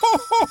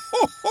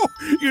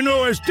You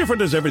know, as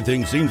different as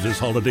everything seems this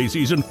holiday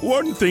season,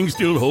 one thing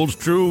still holds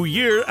true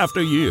year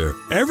after year.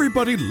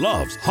 Everybody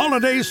loves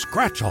holiday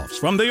scratch-offs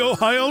from the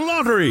Ohio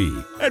Lottery.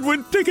 And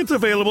with tickets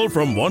available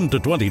from $1 to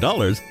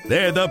 $20,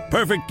 they're the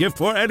perfect gift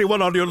for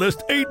anyone on your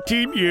list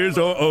 18 years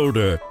or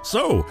older.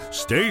 So,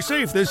 stay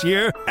safe this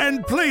year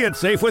and play it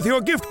safe with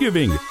your gift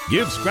giving.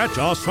 Give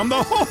scratch-offs from the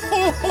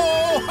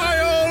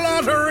Ohio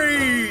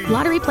Lottery!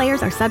 Lottery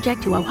players are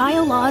subject to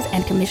Ohio laws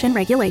and commission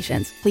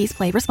regulations. Please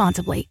play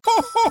responsibly.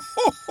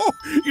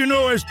 You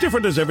know, as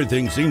different as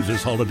everything seems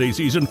this holiday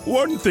season,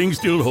 one thing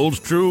still holds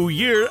true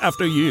year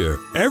after year.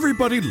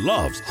 Everybody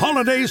loves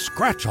holiday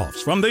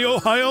scratch-offs from the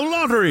Ohio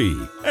Lottery.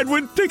 And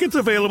with tickets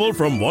available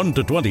from $1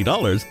 to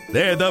 $20,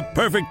 they're the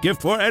perfect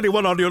gift for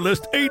anyone on your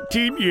list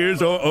 18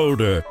 years or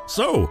older.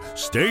 So,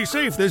 stay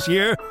safe this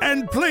year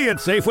and play it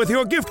safe with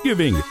your gift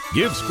giving.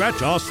 Give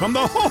scratch-offs from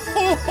the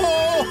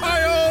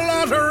Ohio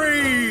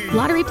Lottery!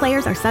 Lottery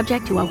players are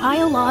subject to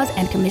Ohio laws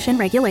and commission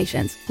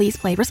regulations. Please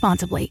play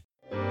responsibly.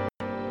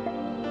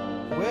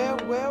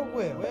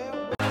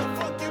 What the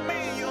fuck you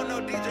mean you don't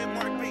know DJ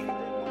Mark B?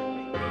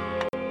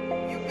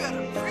 You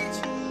better preach.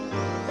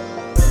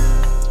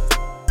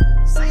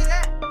 Say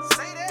that.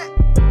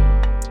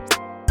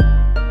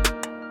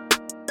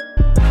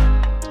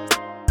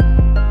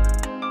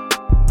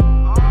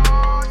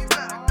 Oh, you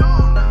better go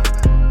now.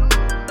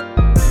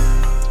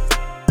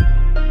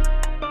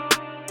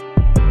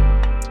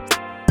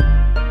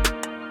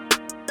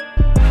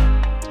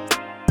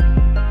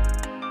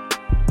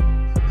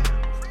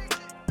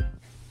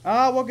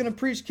 Welcome to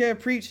Preach, Kev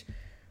Preach.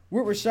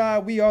 We're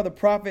Rashad. We are the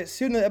prophets.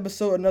 Here's another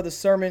episode, another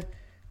sermon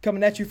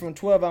coming at you from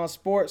 12 Ounce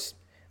Sports.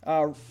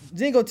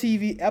 Zingo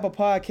TV, Apple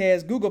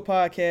Podcasts, Google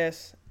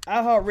Podcasts,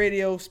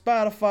 iHeartRadio,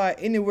 Spotify,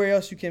 anywhere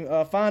else you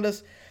can find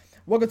us.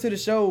 Welcome to the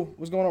show.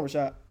 What's going on,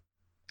 Rashad?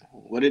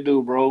 What it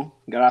do, bro?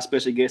 Got our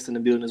special guest in the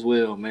building as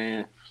well,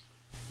 man.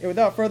 And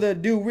without further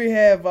ado, we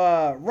have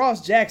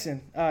Ross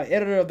Jackson,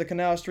 editor of the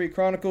Canal Street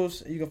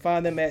Chronicles. You can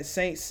find them at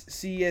Saints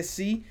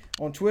CSC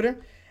on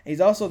Twitter. He's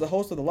also the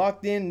host of the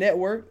Locked In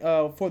Network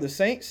for the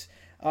Saints.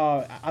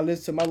 I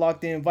listen to my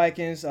Locked In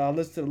Vikings. I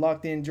listen to the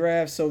Locked In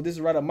Draft. So this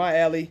is right up my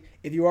alley.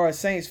 If you are a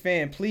Saints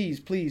fan, please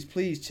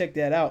check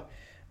that out.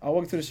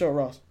 Welcome to the show,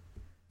 Ross.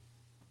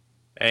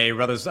 Hey,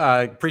 brothers.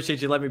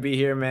 Appreciate you letting me be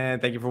here, man.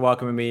 Thank you for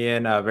welcoming me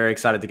in. Very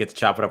excited to get to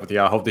chop it up with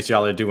y'all. Hope that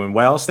y'all are doing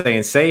well,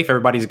 staying safe.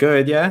 Everybody's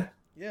good, yeah?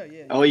 Yeah.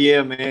 Oh,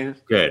 yeah, man.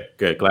 Good.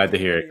 Glad to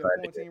hear it.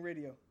 Quarantine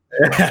radio.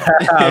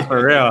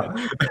 For real.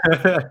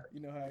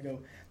 You know how I go.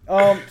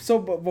 So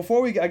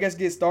before we, I guess,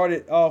 get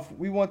started off,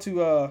 we want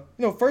to,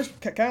 first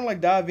kind of like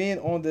dive in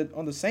on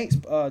the Saints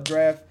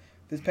draft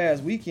this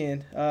past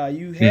weekend.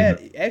 You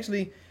had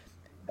actually,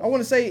 I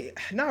want to say,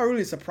 not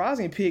really a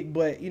surprising pick,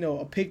 but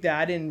a pick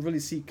that I didn't really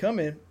see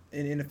coming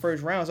in the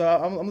first round. So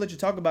I'm gonna let you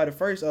talk about it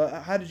first.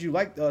 How did you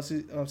like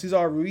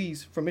Cesar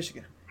Ruiz from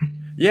Michigan?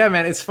 Yeah,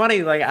 man, it's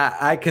funny. Like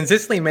I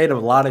consistently made a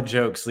lot of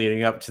jokes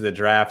leading up to the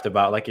draft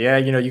about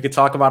you could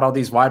talk about all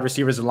these wide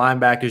receivers and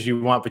linebackers you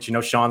want, but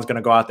Sean's going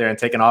to go out there and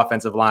take an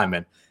offensive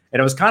lineman. And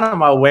it was kind of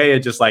my way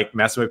of just like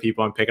messing with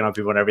people and picking on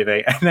people and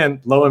everything. And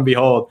then lo and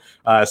behold,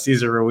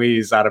 Cesar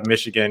Ruiz out of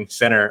Michigan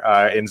center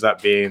ends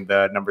up being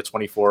the number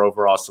 24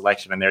 overall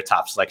selection and their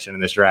top selection in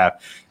this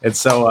draft. And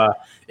so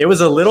it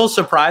was a little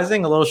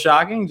surprising, a little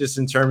shocking, just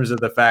in terms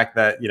of the fact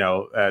that,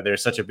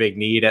 there's such a big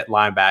need at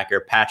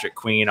linebacker. Patrick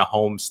Queen, a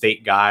home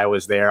state guy,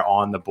 was there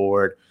on the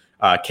board.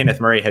 Kenneth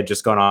Murray had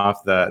just gone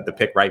off the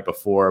pick right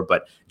before,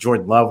 but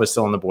Jordan Love was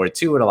still on the board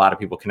too, and a lot of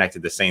people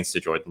connected the Saints to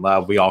Jordan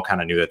Love. We all kind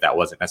of knew that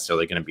wasn't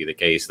necessarily going to be the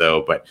case,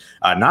 though. But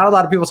not a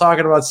lot of people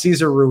talking about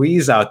Cesar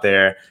Ruiz out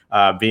there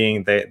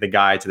being the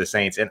guy to the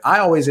Saints. And I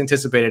always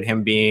anticipated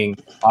him being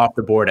off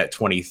the board at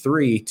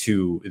 23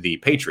 to the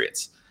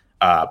Patriots.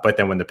 But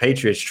then when the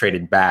Patriots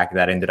traded back,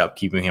 that ended up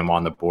keeping him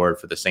on the board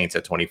for the Saints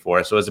at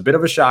 24. So it was a bit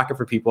of a shocker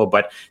for people,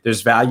 but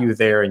there's value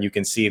there, and you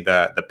can see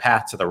the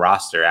path to the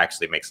roster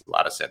actually makes a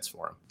lot of sense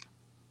for him.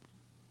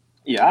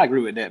 Yeah, I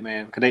agree with that,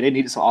 man, because they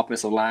needed some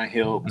offensive line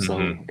help, so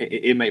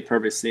it made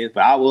perfect sense.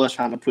 But I was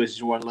trying to push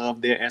Jordan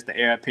Love there as the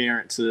heir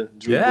apparent to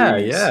Drew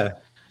Brees.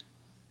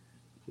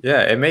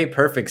 Yeah, it made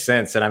perfect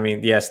sense. And I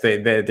mean, yes,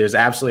 there's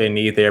absolutely a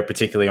need there,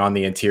 particularly on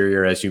the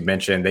interior. As you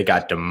mentioned, they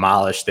got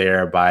demolished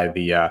there by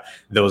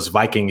those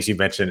Vikings you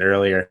mentioned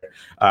earlier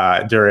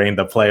during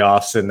the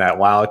playoffs in that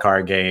wild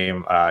card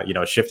game.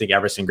 Shifting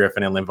Everson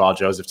Griffin and Linval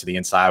Joseph to the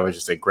inside was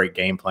just a great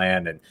game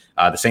plan. And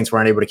the Saints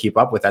weren't able to keep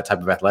up with that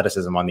type of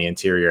athleticism on the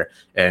interior.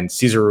 And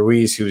Cesar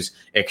Ruiz, who's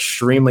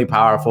extremely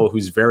powerful,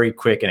 who's very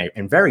quick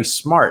and very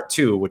smart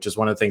too, which is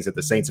one of the things that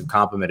the Saints have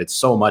complimented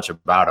so much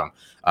about him.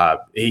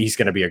 He's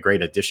going to be a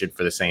great addition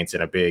for the Saints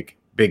and a big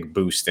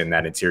boost in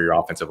that interior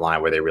offensive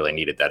line where they really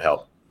needed that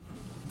help.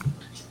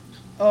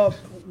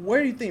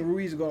 Where do you think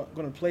Ruiz is going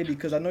to play?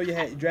 Because I know you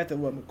had drafted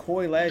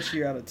McCoy last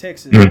year out of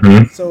Texas.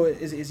 So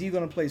is he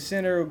going to play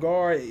center or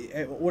guard?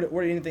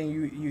 What anything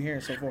you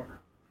hearing so far?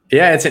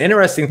 Yeah, it's an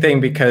interesting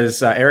thing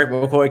because Eric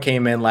McCoy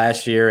came in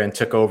last year and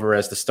took over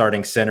as the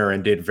starting center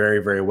and did very,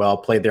 very well.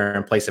 Played there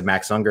in place of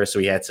Max Unger, so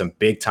he had some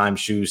big-time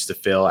shoes to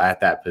fill at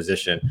that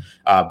position.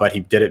 But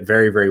he did it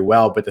very, very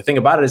well. But the thing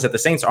about it is that the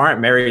Saints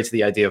aren't married to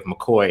the idea of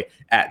McCoy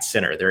at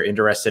center. They're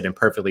interested and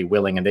perfectly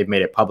willing, and they've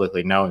made it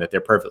publicly known that they're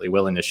perfectly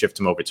willing to shift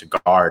him over to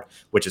guard,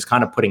 which is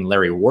kind of putting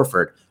Larry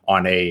Warford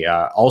on a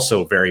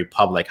also very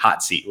public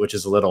hot seat, which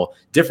is a little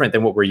different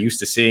than what we're used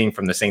to seeing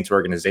from the Saints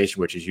organization,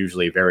 which is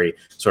usually very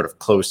sort of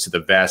close to the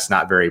vest,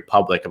 not very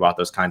public about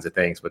those kinds of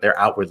things. But they're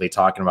outwardly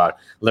talking about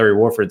Larry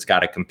Warford's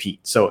got to compete.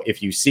 So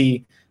if you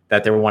see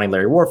that they're wanting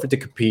Larry Warford to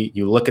compete,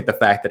 you look at the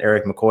fact that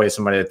Eric McCoy is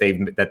somebody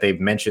that they've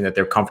mentioned that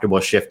they're comfortable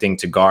shifting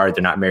to guard.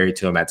 They're not married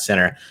to him at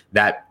center.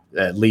 That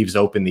leaves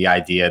open the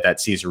idea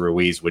that Cesar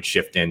Ruiz would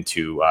shift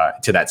into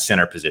to that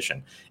center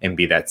position and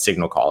be that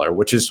signal caller,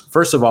 which is,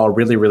 first of all,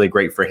 really, really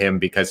great for him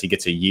because he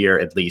gets a year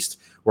at least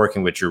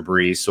working with Drew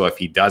Brees. So if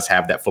he does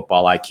have that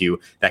football IQ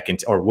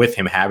or with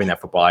him having that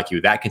football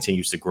IQ, that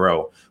continues to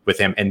grow with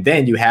him. And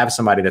then you have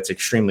somebody that's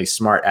extremely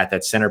smart at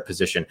that center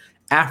position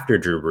after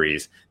Drew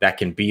Brees that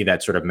can be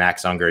that sort of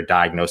Max Unger,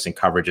 diagnosing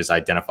coverages,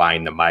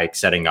 identifying the mic,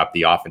 setting up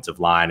the offensive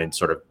line, and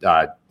sort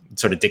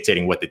of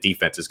dictating what the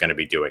defense is going to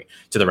be doing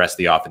to the rest of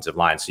the offensive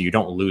line. So you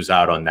don't lose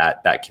out on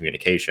that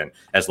communication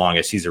as long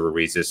as Cesar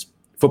Ruiz's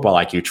football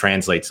IQ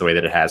translates the way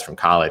that it has from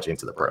college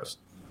into the pros.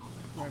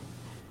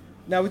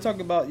 Now we talk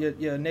about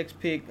your next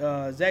pick,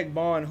 Zach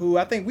Bond, who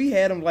I think we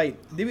had him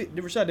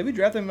did we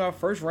draft him in our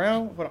first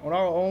round on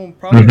our own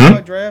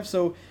prospect draft?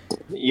 So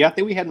yeah, I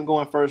think we had him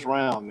going first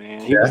round,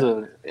 man. He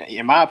was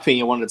in my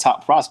opinion, one of the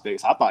top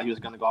prospects. I thought he was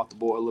going to go off the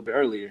board a little bit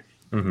earlier.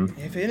 Mm-hmm.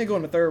 If he didn't go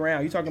in the third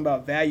round, you're talking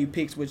about value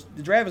picks, which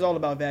the draft is all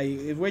about value.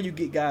 It's where you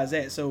get guys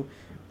at. So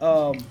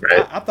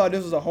I thought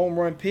this was a home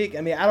run pick.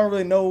 I mean, I don't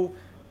really know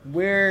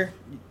where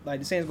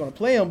the Saints going to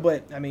play him,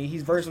 but I mean,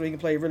 he's versatile. He can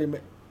play really.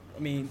 I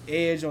mean,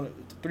 edge on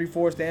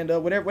 3-4 stand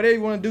up, whatever you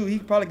want to do, he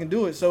probably can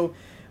do it. So,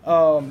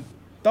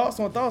 thoughts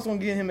on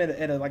getting him at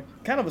a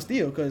kind of a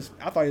steal, because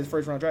I thought he was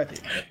first round draft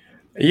pick.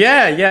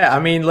 Yeah. I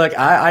mean, look,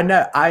 I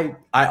know I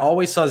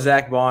always saw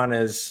Zach Bond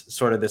as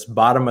sort of this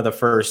bottom of the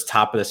first,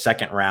 top of the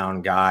second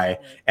round guy,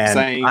 and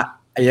Same.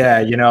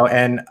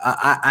 And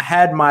I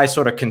had my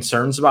sort of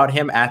concerns about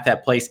him at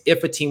that place.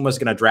 If a team was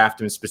going to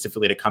draft him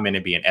specifically to come in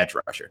and be an edge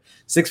rusher,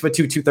 6'2",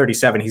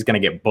 237, he's going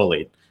to get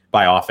bullied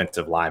by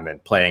offensive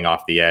linemen playing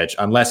off the edge,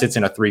 unless it's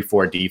in a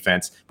 3-4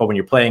 defense. But when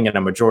you're playing in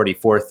a majority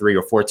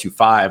 4-3 or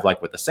 4-2-5, like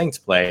what the Saints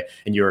play,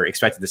 and you're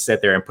expected to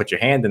sit there and put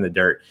your hand in the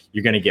dirt,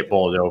 you're going to get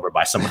bowled over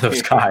by some of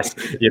those guys,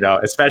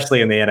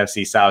 especially in the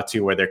NFC South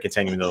too, where they're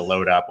continuing to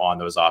load up on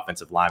those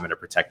offensive linemen to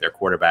protect their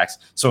quarterbacks.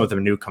 Some of the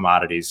new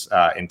commodities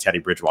in Teddy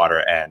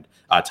Bridgewater and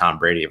Tom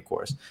Brady, of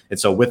course. And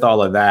so with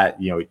all of that,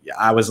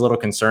 I was a little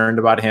concerned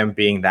about him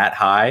being that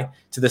high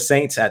to the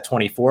Saints at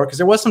 24, because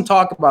there was some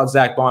talk about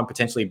Zach Bond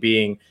potentially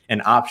being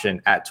an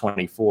option at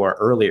 24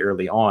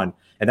 early on.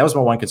 And that was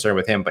my one concern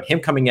with him. But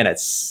him coming in at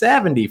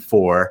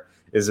 74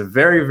 is a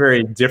very,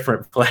 very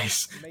different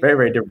place, very,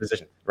 very different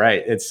position,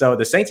 right? And so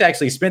the Saints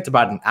actually spent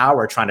about an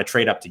hour trying to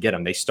trade up to get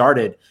him. They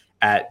started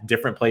at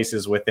different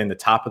places within the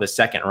top of the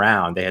second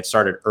round. They had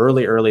started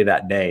early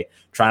that day,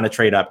 trying to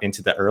trade up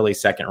into the early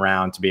second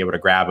round to be able to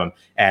grab him,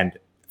 and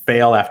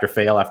fail after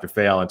fail after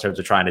fail in terms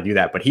of trying to do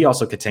that. But he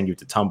also continued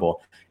to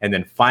tumble. And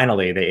then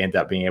finally, they end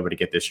up being able to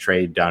get this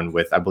trade done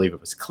with, I believe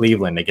it was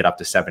Cleveland. They get up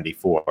to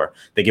 74.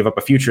 They give up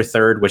a future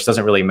third, which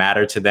doesn't really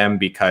matter to them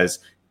because,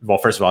 well,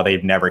 first of all,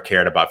 they've never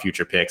cared about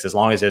future picks. As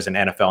long as there's an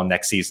NFL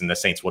next season, the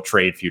Saints will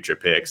trade future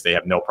picks. They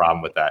have no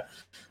problem with that.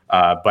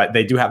 But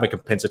they do have a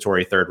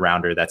compensatory third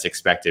rounder that's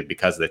expected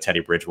because of the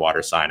Teddy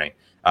Bridgewater signing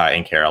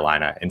in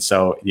Carolina. And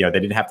so, they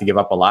didn't have to give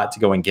up a lot to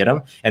go and get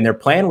him. And their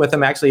plan with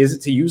him actually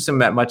isn't to use him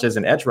that much as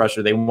an edge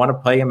rusher. They want to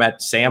play him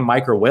at Sam,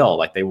 Mike, or Will.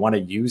 Like, they want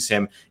to use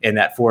him in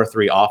that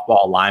 4-3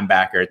 off-ball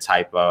linebacker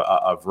type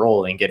of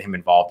role and get him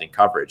involved in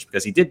coverage,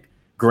 because he did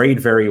grade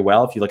very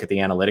well. If you look at the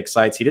analytics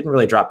sites, he didn't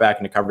really drop back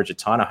into coverage a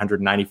ton,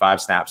 195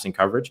 snaps in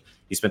coverage.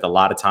 He spent a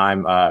lot of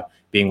time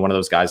being one of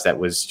those guys that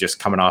was just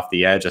coming off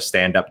the edge, a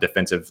stand-up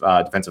defensive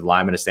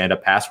lineman, a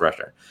stand-up pass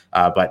rusher.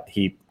 But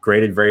he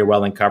graded very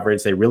well in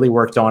coverage. They really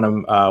worked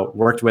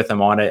with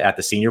him on it at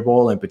the Senior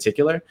Bowl in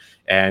particular,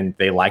 and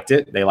they liked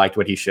it. They liked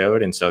what he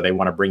showed, and so they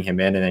want to bring him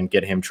in and then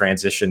get him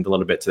transitioned a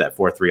little bit to that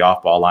 4-3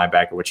 off-ball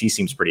linebacker, which he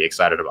seems pretty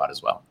excited about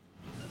as well.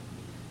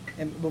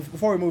 And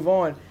before we move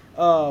on,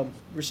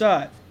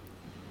 Rashad,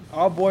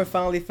 our boy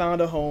finally found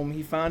a home.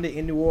 He found it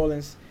in New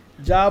Orleans.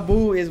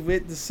 Jabu is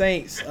with the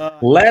Saints.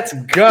 Let's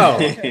go.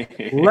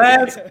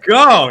 Let's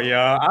go,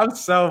 yo. I'm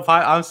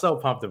so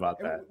pumped about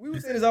that. We were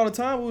saying this all the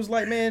time. We was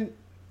like, man,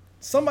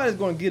 somebody's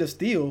going to get a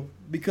steal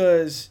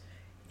because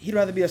he don't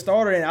have to be a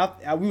starter.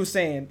 And we were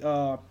saying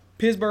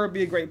Pittsburgh would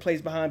be a great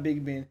place behind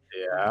Big Ben.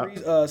 Yeah.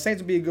 Breeze,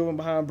 Saints would be a good one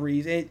behind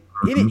Breeze. And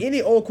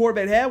any old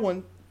quarterback that had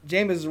one,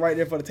 Jameis is right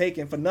there for the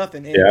taking for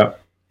nothing. And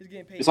He's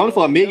getting paid. It's only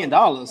for $1 million.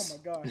 Oh my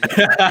gosh! He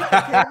came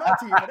out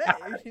to you for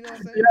that. You know what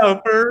I'm saying?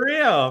 Yo, for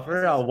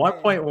real.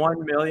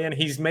 1.1 million.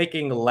 He's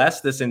making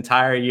less this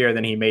entire year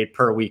than he made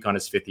per week on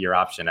his 5th-year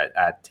option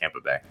at Tampa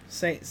Bay.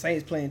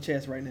 Saints playing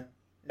chess right now.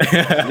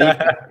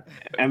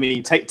 I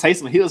mean,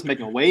 Taysom Hill's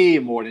making way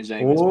more than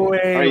James.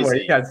 Way more.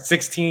 He got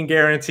 16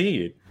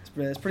 guaranteed.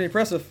 It's pretty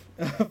impressive.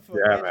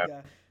 Yeah,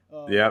 man.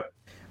 Yep.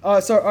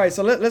 So all right.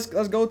 So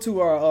let's go to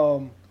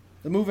our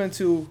move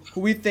into who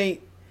we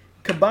think,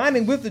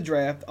 combining with the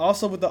draft,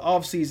 also with the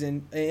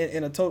offseason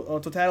in a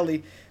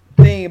totality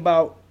thing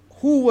about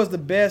who's the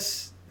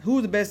best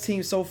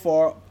team so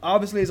far.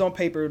 Obviously, it's on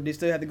paper. They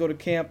still have to go to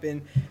camp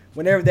and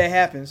whenever that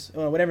happens,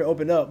 whenever it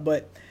open up.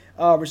 But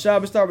Rashad,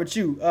 we'll start with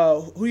you.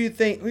 Who do you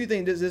think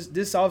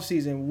this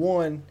offseason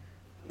won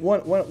the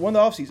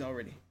offseason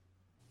already?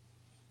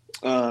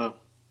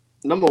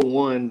 Number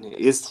one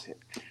is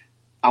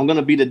I'm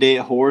gonna be the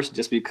dead horse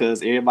just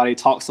because everybody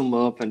talks them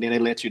up and then they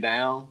let you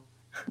down.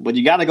 But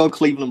you gotta go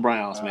Cleveland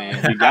Browns,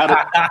 man.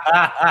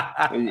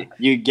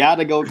 You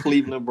gotta go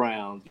Cleveland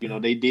Browns. You know,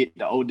 they did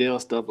the Odell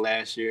stuff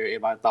last year.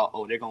 Everybody thought,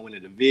 they're gonna win the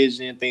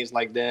division, things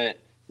like that.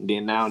 And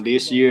then now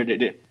this year,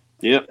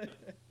 yep.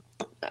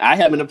 I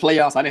have them in the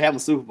playoffs. I didn't have a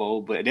Super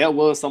Bowl, but that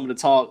was some of the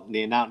talk.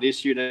 Then now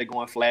this year they're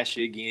going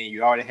flashy again.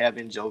 You already have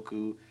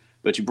Njoku,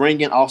 but you bring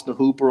in Austin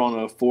Hooper on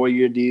a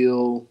 4-year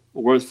deal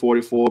worth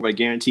 $44, but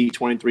guaranteed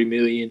 $23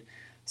 million.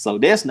 So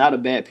that's not a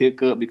bad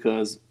pickup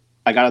because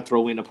I got to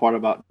throw in the part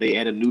about they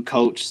added a new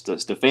coach,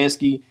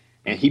 Stefanski,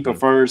 and he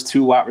prefers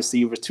 2 wide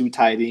receivers, 2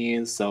 tight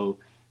ends. So,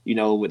 you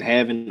know, with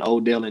having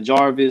Odell and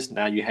Jarvis,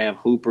 now you have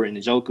Hooper and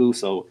Njoku.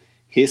 So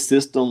his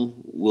system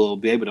will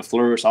be able to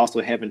flourish. Also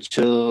having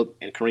Chubb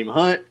and Kareem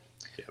Hunt.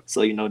 Yep.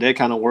 So, you know, that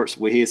kind of works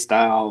with his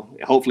style.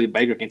 Hopefully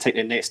Baker can take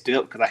that next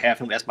step because I have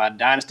him as my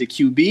dynasty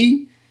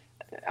QB.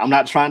 I'm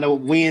not trying to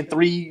win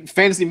 3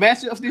 fantasy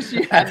matchups this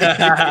year.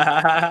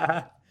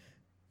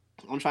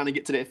 I'm trying to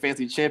get to that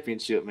fantasy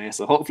championship, man.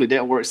 So hopefully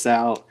that works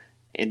out.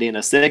 And then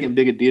a second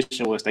big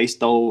addition was they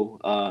stole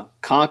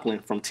Conklin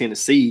from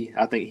Tennessee.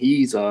 I think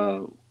he's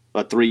a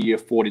 3-year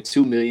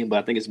 $42 million, but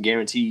I think it's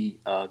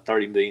guaranteed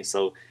 $30 million.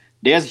 So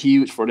that's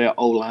huge for their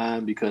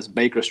O-line because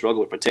Baker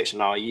struggled with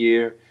protection all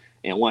year.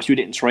 And once you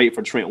didn't trade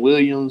for Trent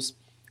Williams,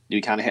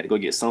 you kind of had to go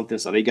get something.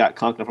 So they got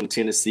Conklin from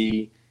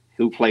Tennessee,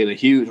 who played a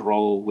huge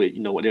role with,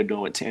 you know, what they're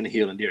doing with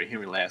Tannehill and Derrick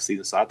Henry last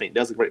season. So I think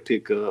that's a great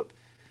pickup.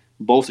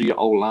 Both of your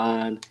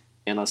O-line.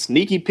 And a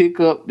sneaky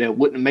pickup that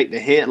wouldn't make the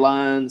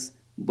headlines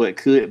but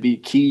could be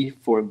key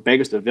for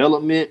Baker's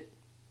development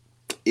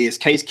is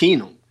Case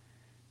Keenum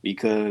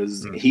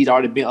because he's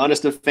already been under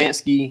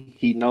Stefanski.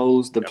 He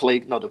knows the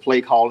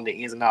play calling, the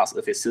ins and outs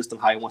of his system,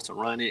 how he wants to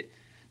run it.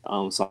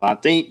 So I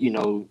think, you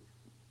know,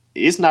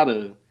 it's not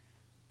a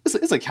 –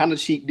 it's a kind of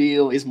cheap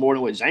deal. It's more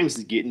than what James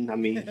is getting. I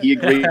mean, he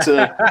agreed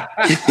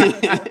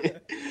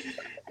to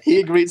he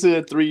agreed to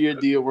a 3-year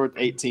deal worth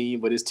 $18,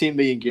 but it's $10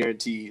 million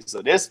guaranteed.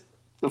 So that's –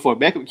 for a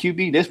backup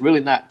QB, that's really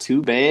not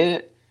too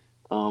bad.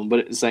 But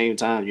at the same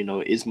time, you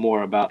know, it's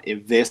more about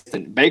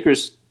investing.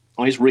 Baker's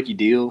on his rookie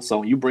deal, so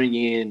when you bring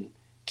in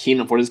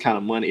Keenum for this kind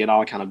of money, it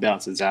all kind of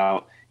balances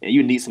out. And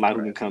you need somebody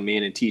who can come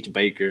in and teach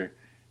Baker,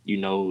 you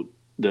know,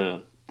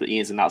 the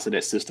ins and outs of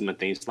that system and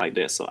things like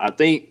that. So I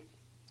think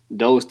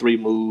those 3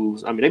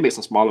 moves, I mean, they made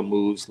some smaller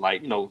moves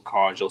like, you know,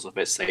 Carl Joseph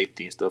at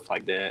safety and stuff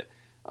like that.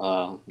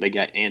 They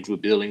got Andrew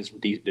Billings,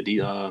 the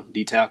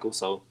D tackle.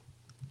 So,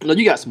 you know,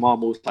 you got small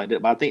moves like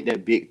that, but I think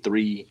that big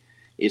 3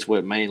 is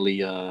what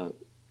mainly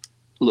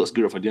looks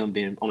good for them.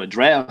 Then on the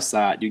draft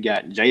side, you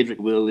got Jadrick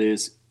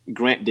Willis,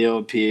 Grant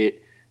Delpit,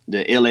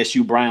 the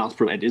LSU Browns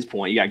at this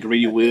point. You got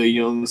Greedy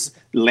Williams,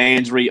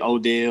 Landry,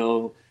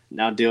 Odell,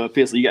 now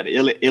Delpit. So you got the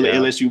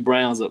LSU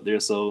Browns up there.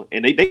 So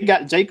and they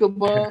got Jacob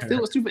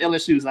Phillips too for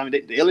LSU. I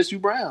mean, the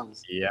LSU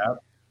Browns. Yeah,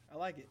 I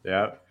like it.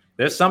 Yeah.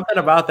 There's something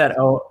about that.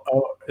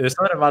 There's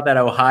something about that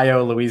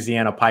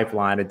Ohio-Louisiana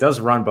pipeline. It does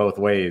run both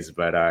ways,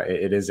 but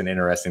it is an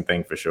interesting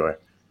thing for sure.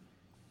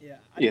 Yeah.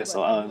 I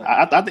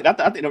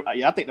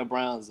think the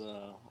Browns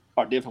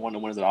are definitely one of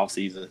the winners of the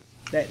offseason.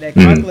 That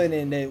Conklin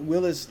and that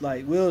Willis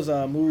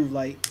move,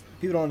 like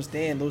people don't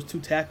understand those 2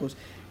 tackles.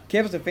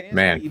 Kevin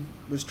Stefanski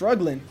was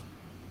struggling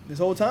this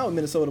whole time with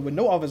Minnesota with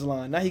no offensive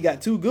line. Now he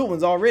got 2 good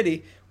ones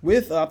already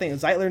with I think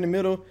Zeitler in the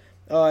middle.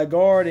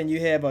 Guard, and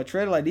you have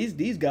Treader. Like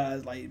these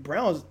guys, like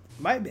Browns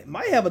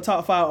might have a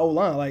top 5 O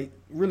line, like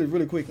really,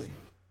 really quickly.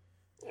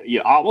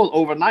 Yeah, almost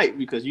overnight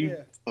because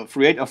a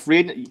free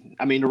agent.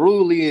 I mean, the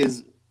rule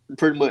is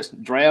pretty much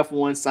draft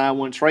 1, sign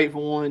 1, trade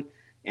for 1,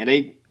 and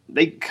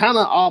they kind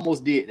of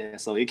almost did that,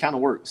 so it kind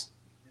of works.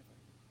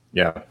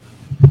 Yeah. All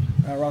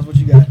right, Ross, what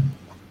you got?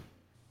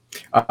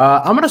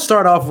 I'm going to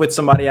start off with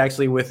somebody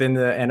actually within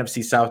the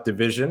NFC South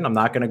division. I'm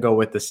not going to go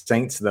with the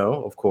Saints,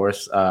 though, of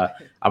course. I'm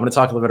going to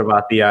talk a little bit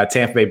about the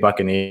Tampa Bay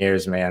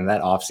Buccaneers, man.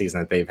 That offseason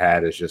that they've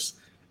had is just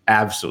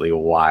absolutely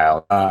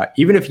wild.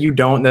 Even if you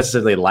don't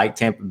necessarily like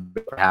Tampa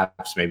Bay,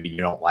 perhaps maybe you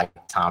don't like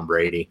Tom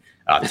Brady,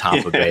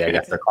 Tampa Bay, I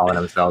guess they're calling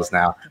themselves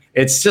now.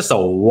 It's just a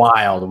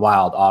wild,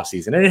 wild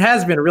offseason. And it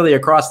has been really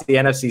across the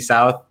NFC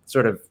South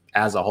sort of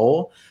as a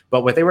whole.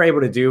 But what they were able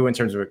to do in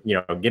terms of,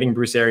 getting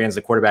Bruce Arians,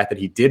 the quarterback that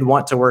he did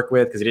want to work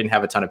with, because he didn't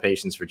have a ton of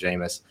patience for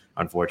Jameis,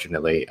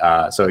 unfortunately.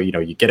 So,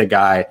 you get a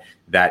guy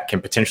that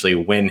can potentially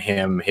win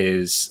him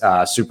his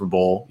Super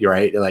Bowl,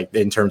 right? Like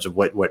in terms of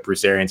what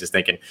Bruce Arians is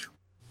thinking,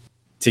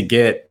 to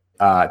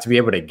be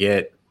able to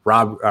get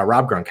Rob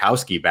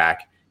Gronkowski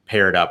back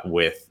paired up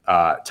with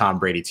Tom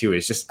Brady too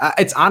is just,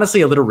 it's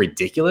honestly a little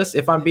ridiculous,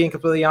 if I'm being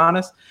completely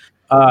honest.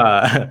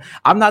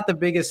 I'm not the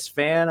biggest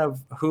fan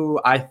of who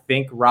I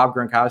think Rob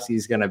Gronkowski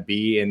is going to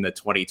be in the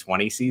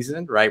 2020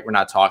 season, right? We're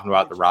not talking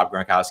about the Rob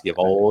Gronkowski of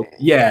old.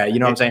 Yeah, you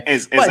know what I'm saying?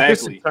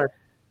 Exactly.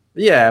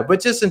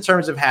 But just in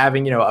terms of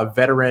having, a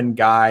veteran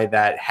guy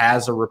that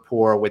has a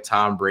rapport with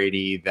Tom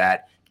Brady,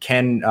 that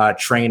can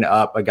train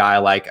up a guy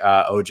like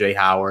OJ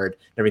Howard,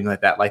 everything like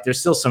that. Like, there's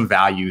still some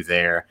value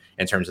there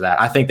in terms of that.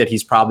 I think that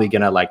he's probably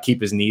going to keep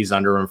his knees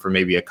under him for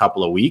maybe a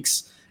couple of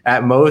weeks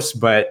at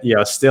most, but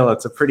still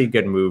it's a pretty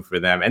good move for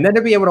them. And then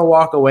to be able to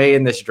walk away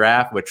in this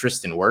draft with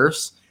Tristan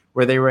Wirfs,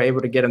 where they were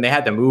able to get him, they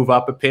had to move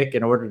up a pick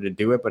in order to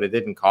do it, but it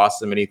didn't cost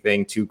them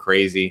anything too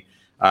crazy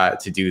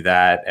to do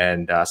that.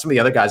 And some of the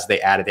other guys they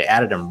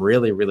added them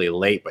really, really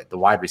late, but the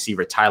wide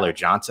receiver Tyler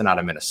Johnson out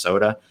of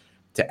Minnesota,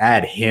 to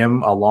add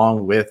him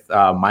along with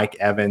Mike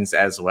Evans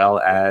as well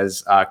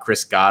as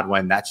Chris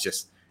Godwin,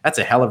 that's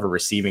a hell of a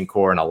receiving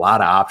core and a lot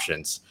of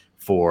options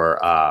for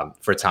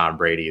Tom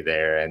Brady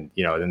there. And,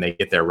 then they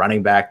get their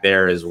running back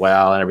there as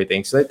well and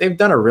everything. So they've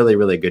done a really,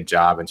 really good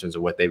job in terms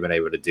of what they've been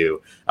able to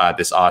do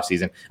this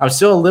offseason. I'm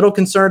still a little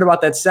concerned about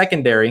that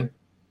secondary.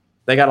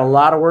 They got a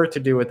lot of work to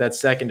do with that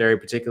secondary,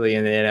 particularly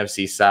in the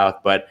NFC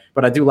South. But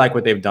I do like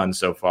what they've done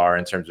so far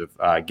in terms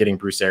of getting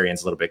Bruce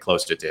Arians a little bit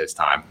closer to his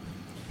time.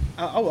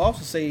 I would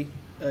also say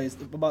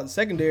about the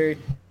secondary,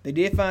 they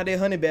did find their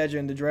honey badger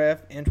in the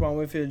draft, Antoine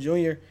Winfield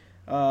Jr.,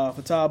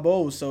 for Todd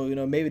Bowles. So,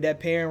 maybe that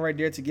pairing right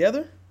there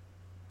together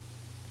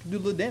can do a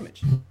little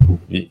damage.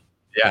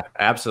 Yeah,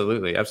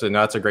 absolutely. Absolutely.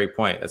 No, that's a great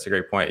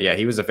point. Yeah,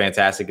 he was a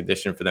fantastic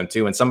addition for them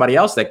too. And somebody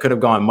else that could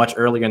have gone much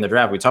earlier in the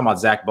draft. We talking about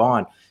Zach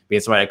Bond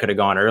being somebody that could have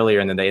gone earlier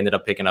and then they ended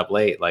up picking up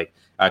late. Like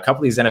a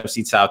couple of these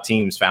NFC South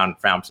teams found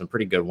some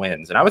pretty good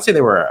wins. And I would say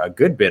there were a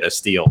good bit of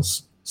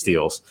steals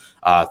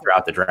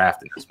throughout the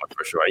draft in this one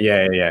for sure.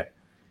 Yeah.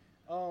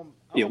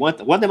 One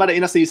thing about the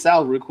NFC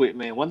South, real quick,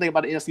 man. One thing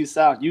about the NFC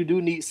South, you do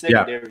need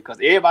secondary because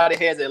everybody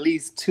has at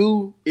least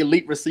two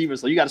elite receivers,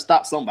 so you got to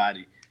stop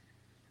somebody.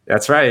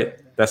 That's right.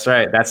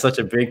 That's such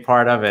a big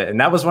part of it. And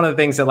that was one of the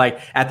things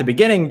that, at the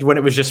beginning, when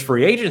it was just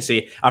free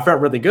agency, I felt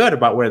really good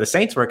about where the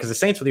Saints were because the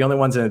Saints were the only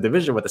ones in the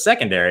division with a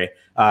secondary,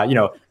 one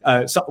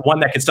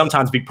that could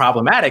sometimes be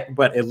problematic,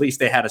 but at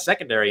least they had a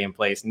secondary in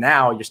place.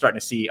 Now you're starting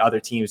to see other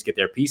teams get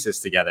their pieces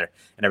together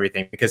and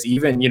everything because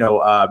even,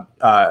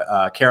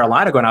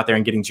 Carolina going out there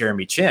and getting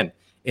Jeremy Chin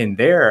in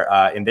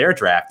their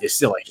draft is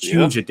still a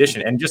huge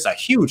addition and just a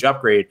huge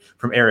upgrade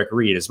from Eric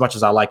Reed. As much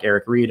as I like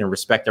Eric Reed and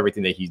respect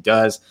everything that he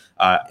does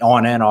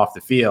on and off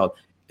the field,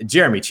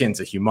 Jeremy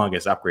Chin's a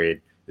humongous upgrade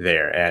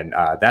there. And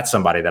that's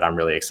somebody that I'm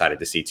really excited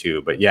to see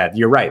too. But yeah,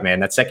 you're right, man.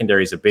 That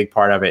secondary is a big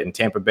part of it. And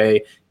Tampa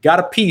Bay got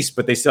a piece,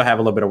 but they still have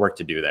a little bit of work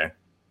to do there.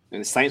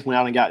 And the Saints went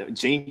out and got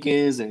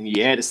Jenkins and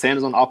you added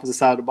Sanders on the opposite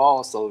side of the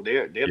ball. So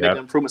they're making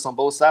improvements on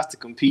both sides to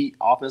compete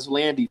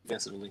offensively and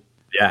defensively.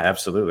 Yeah,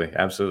 absolutely.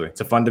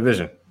 It's a fun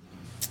division.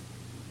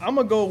 I'm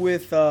gonna go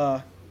with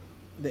the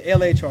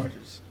LA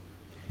Chargers.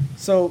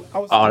 So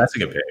that's a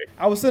good pick.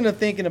 I was sitting there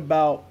thinking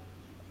about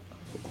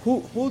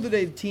who do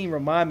their team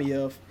remind me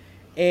of,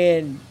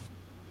 and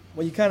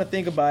when you kind of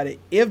think about it,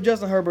 if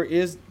Justin Herbert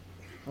is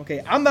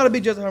okay, I'm not a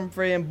big Justin Herbert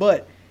fan,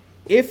 but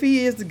if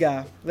he is the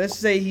guy, let's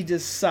say he's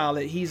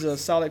a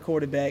solid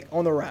quarterback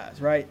on the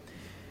rise, right?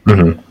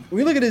 Mm-hmm. When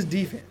we look at his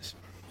defense,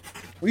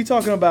 we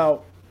talking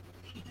about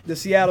the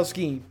Seattle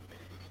scheme.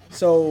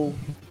 So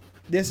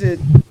this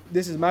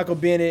is Michael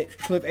Bennett,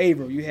 Cliff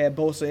Averill. You had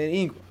Bosa and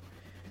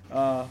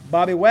Ingram.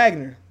 Bobby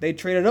Wagner. They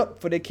traded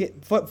up for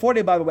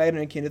their Bobby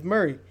Wagner and Kenneth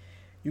Murray.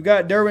 You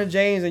got Derwin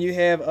James and you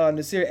have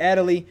Nasir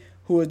Adderley,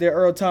 who is their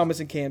Earl Thomas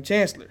and Cam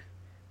Chancellor.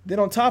 Then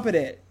on top of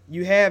that,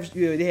 they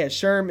had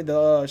Sherman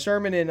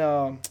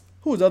and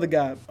who was the other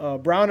guy?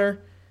 Browner.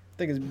 I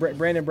think it's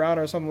Brandon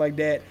Browner or something like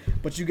that.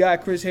 But you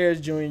got Chris Harris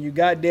Jr. You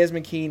got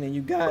Desmond Keenan.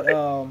 You got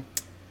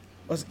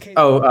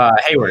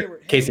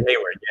Hayward. Casey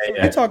Hayward. So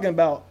they're talking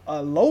about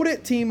a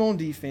loaded team on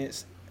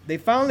defense. They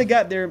finally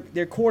got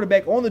their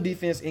quarterback on the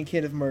defense in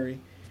Kenneth Murray,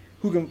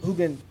 who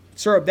can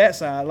serve that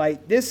side.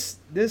 Like this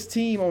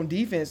team on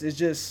defense is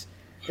just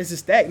it's a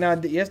stack. Now,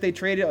 yes, they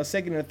traded a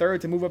second and a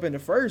third to move up in the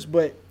first,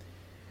 but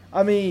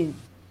I mean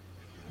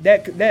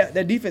that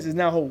defense is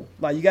now whole.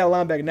 Like you got a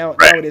linebacker now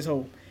it is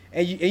whole.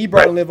 And you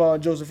brought in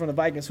Levon Joseph from the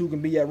Vikings who can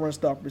be that run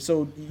stopper.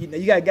 So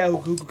you got a guy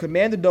who can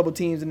command the double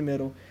teams in the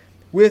middle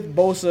with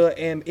Bosa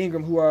and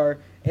Ingram, who are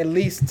at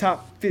least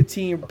top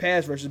 15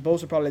 pass rushers.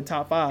 Bosa probably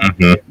top 5.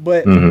 Mm-hmm.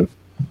 But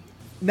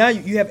now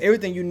you have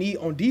everything you need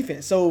on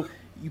defense. So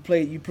you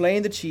play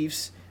in the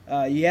Chiefs.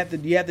 You have to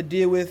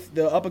deal with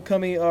the up and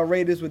coming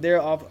Raiders with their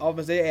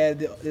offense they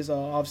added this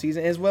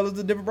offseason, as well as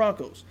the Denver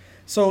Broncos.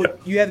 So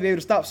you have to be able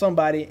to stop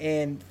somebody,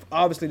 and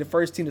obviously the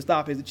first team to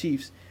stop is the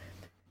Chiefs.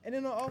 And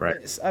then on Right.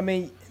 offense, I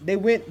mean, they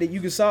went that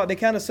you saw they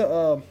kind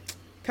of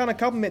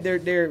complement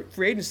their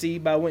free agency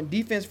by went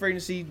defense free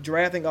agency,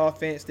 drafting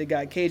offense. They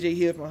got KJ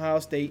Hill from Ohio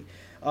State.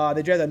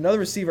 They drafted another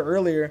receiver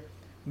earlier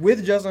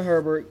with Justin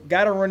Herbert.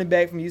 Got a running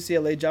back from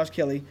UCLA, Josh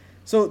Kelly.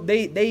 So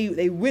they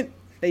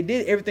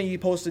did everything you're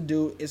supposed to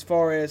do as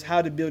far as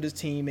how to build this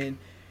team, and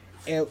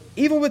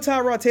even with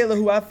Tyrod Taylor,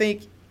 who I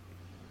think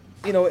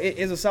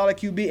is a solid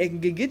QB, it can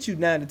get you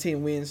 9 to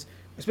 10 wins,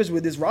 especially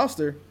with this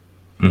roster.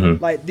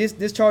 Mm-hmm. Like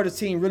this Chargers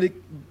team really,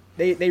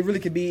 they really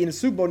could be in the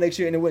Super Bowl next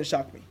year, and it wouldn't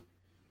shock me.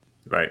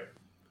 Right.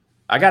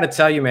 I got to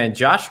tell you, man,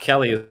 Josh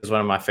Kelly is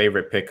one of my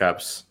favorite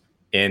pickups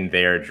in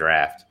their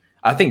draft.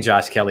 I think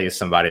Josh Kelly is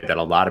somebody that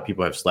a lot of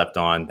people have slept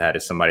on. That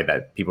is somebody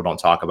that people don't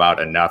talk about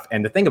enough.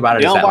 And the thing about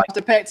it They is don't that, watch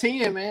the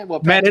Pac-10, man.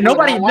 Well, man, Pac-10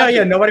 nobody don't watch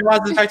it.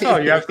 watches the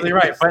Pac-12. You're absolutely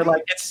right. But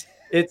like,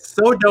 it's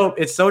so dope.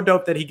 It's so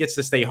dope that he gets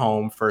to stay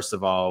home. First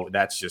of all,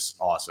 that's just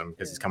awesome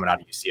because he's coming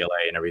out of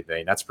UCLA and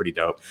everything. That's pretty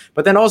dope.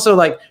 But then also,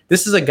 like,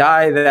 this is a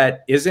guy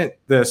that isn't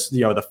the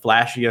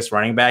flashiest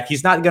running back.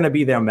 He's not going to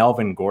be their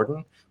Melvin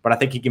Gordon. But I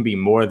think he can be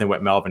more than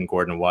what Melvin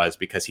Gordon was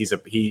because he's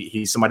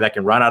somebody that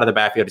can run out of the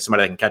backfield. He's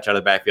somebody that can catch out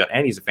of the backfield,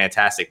 and he's a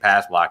fantastic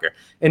pass blocker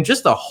and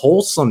just a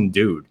wholesome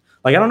dude.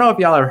 Like, I don't know if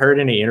y'all have heard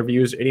any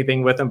interviews or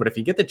anything with him, but if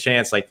you get the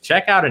chance, like,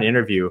 check out an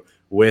interview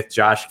with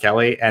Josh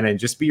Kelly and then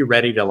just be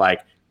ready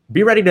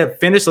to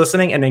finish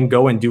listening and then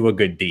go and do a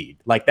good deed.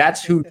 Like,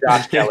 that's who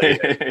Josh Kelly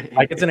is.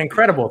 Like, it's an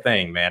incredible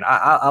thing, man.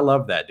 I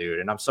love that dude,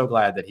 and I'm so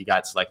glad that he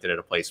got selected at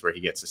a place where he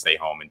gets to stay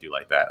home and do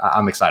like that.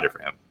 I'm excited for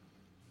him.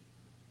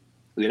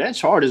 Yeah, that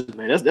Chargers,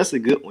 man, that's a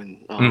good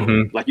one.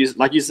 Mm-hmm.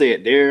 Like you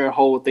said, their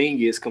whole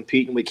thing is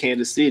competing with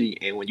Kansas City,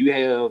 and when you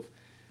have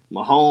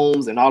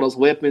Mahomes and all those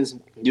weapons,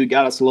 you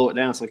gotta slow it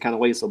down some kind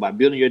of way. So by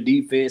building your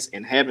defense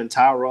and having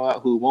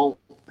Tyrod, who won't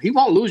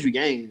lose you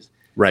games,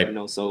 Right?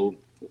 So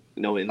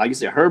and like you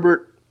said,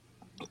 Herbert,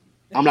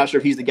 I'm not sure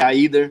if he's the guy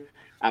either.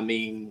 I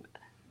mean,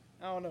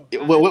 I don't know.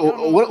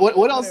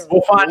 What else?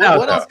 We'll find out.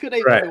 What else could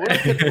they Right. do?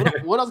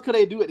 What else could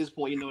they do at this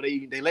point?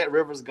 They let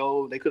Rivers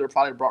go. They could have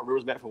probably brought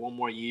Rivers back for one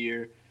more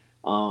year.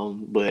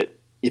 But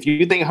if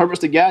you think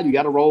Herbert's the guy, you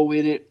got to roll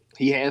with it.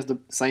 He has the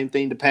same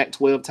thing, the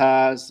Pac-12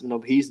 ties.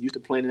 He's used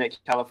to playing in that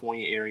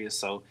California area,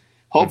 so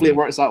hopefully it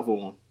works out for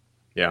him.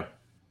 Yeah.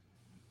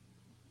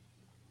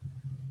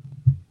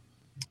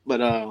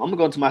 But I'm gonna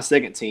go to my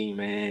second team,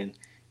 man.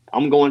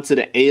 I'm going to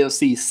the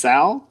AFC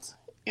South.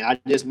 And I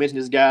just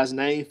mentioned this guy's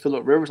name,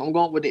 Phillip Rivers. I'm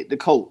going with the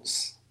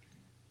Colts.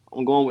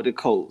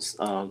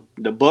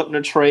 The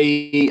Buckner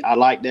trade, I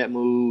like that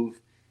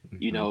move.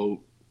 Mm-hmm.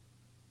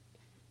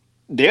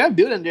 They're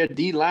building their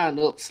D line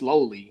up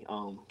slowly,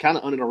 kind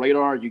of under the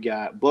radar. You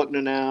got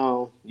Buckner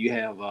now. You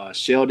have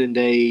Sheldon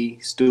Day,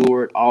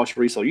 Stewart,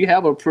 Autry. So you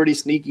have a pretty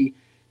sneaky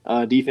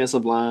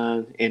defensive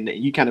line. And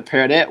you kind of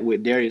pair that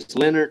with Darius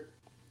Leonard.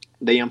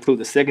 They improved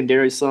the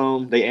secondary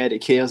some. They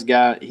added Kels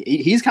guy.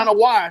 He's kind of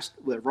washed,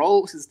 but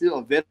Rhodes is still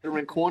a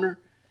veteran corner.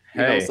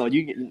 So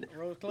you get,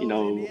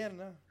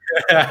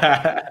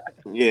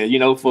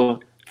 yeah, for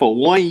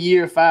 1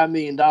 year, $5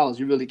 million,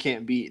 you really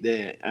can't beat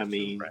that. I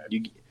mean,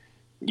 right.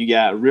 You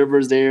got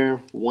Rivers there,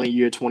 1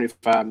 year,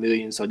 $25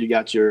 million. So you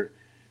got a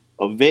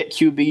vet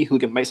QB who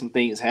can make some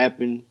things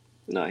happen.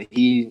 I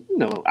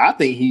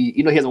think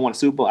he hasn't won a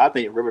Super Bowl. I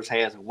think Rivers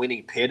has a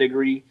winning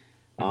pedigree.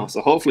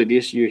 So hopefully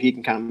this year he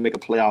can kind of make a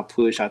playoff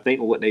push. I think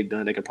with what they've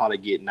done, they could probably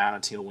get 9 or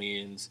 10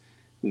 wins,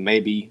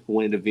 maybe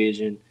win a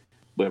division.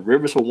 But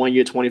Rivers for 1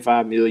 year,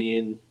 $25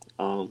 million.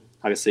 Like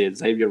I said,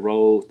 Xavier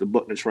Rhodes, the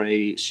Buckner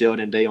trade,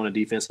 Sheldon Day on the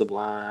defensive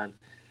line.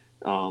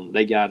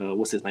 They got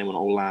what's his name on the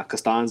O-line?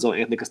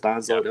 Anthony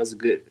Costanzo. Yep. That was a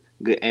good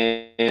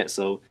ad.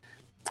 So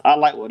I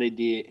like what they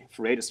did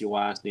for agency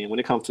wise. Then when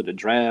it comes to the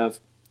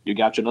draft, you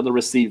got your another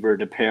receiver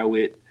to pair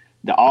with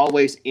the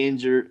always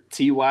injured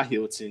T.Y.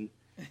 Hilton.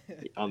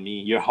 I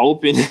mean, you're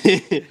hoping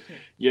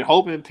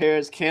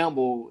Paris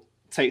Campbell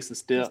takes a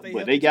step,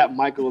 but they got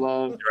Michael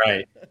Love.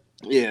 Right.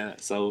 Yeah.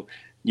 So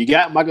you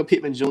got Michael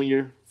Pittman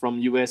Jr.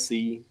 from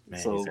USC. Man,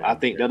 so I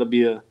think that'll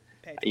be good.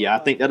 Yeah. I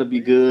think that'll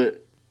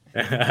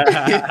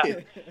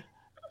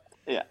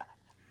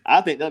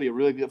be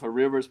really good for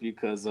Rivers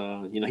because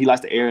he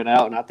likes to air it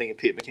out, and I think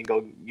Pittman can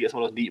go get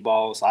some of those deep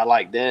balls. So I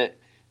like that.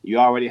 You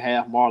already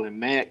have Marlon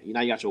Mack. You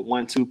got your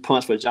 1-2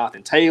 punch for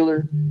Jonathan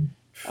Taylor.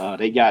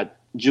 They got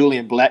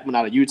Julian Blackmon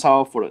out of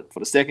Utah for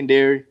the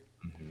secondary.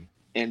 Mm-hmm.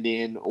 And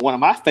then one of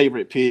my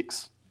favorite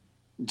picks,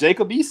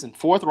 Jacob Eason,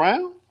 4th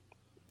round.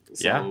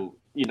 So,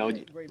 he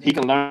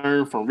can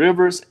learn from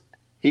Rivers.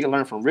 He can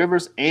learn from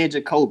Rivers and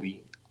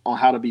Jacoby on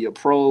how to be a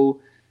pro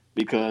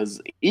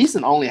because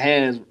Eason only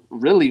has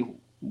really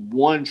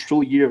one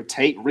true year of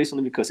tape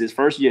recently because his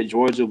first year at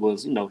Georgia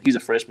was, he's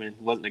a freshman.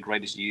 Wasn't the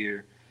greatest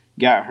year.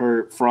 Got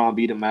hurt. Fromm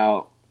beat him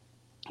out.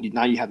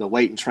 Now you have to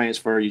wait and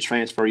transfer.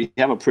 You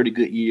have a pretty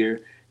good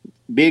year.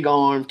 Big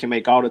arm, can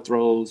make all the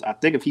throws. I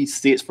think if he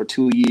sits for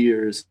 2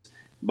 years,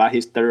 by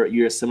his 3rd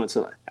year, similar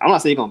to I'm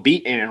not saying he's gonna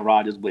beat Aaron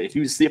Rodgers, but if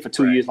you sit for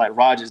 2 years like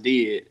Rodgers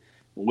did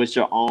with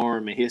your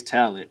arm and his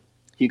talent,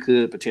 he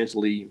could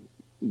potentially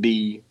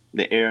be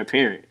the heir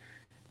apparent.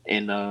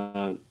 And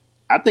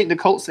I I think the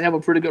Colts have a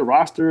pretty good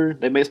roster.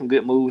 They made some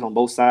good moves on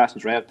both sides,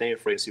 draft and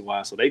free agency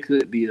wise, so they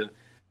could be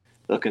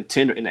a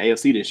contender in the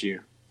AFC this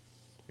year.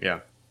 Yeah.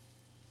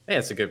 Yeah,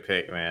 it's a good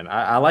pick, man.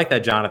 I like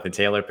that Jonathan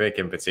Taylor pick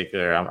in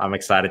particular. I'm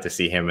excited to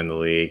see him in the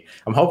league.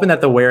 I'm hoping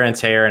that the wear and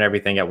tear and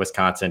everything at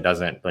Wisconsin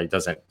doesn't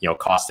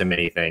cost him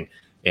anything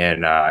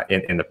in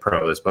the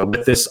pros. But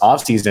with this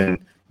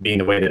offseason being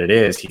the way that it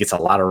is, he gets a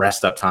lot of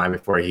rest up time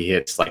before he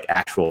hits like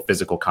actual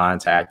physical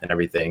contact and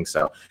everything.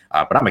 So,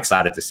 but I'm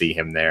excited to see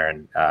him there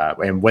and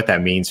what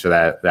that means for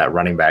that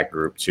running back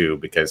group too,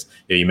 because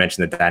you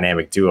mentioned the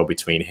dynamic duo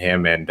between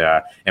him and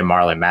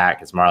Marlon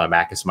Mack. As Marlon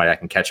Mack is somebody that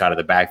can catch out of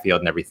the backfield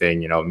and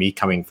everything. Me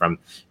coming from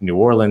New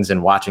Orleans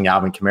and watching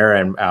Alvin Kamara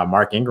and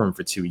Mark Ingram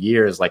for 2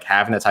 years, like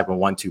having that type of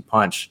 1-2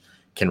 punch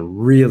can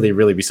really,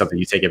 really be something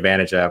you take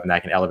advantage of, and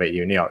that can elevate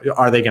you.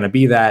 Are they going to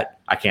be that?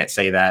 I can't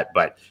say that,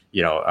 but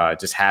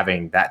just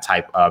having that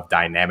type of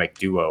dynamic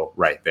duo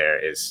right there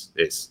is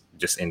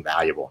just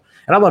invaluable.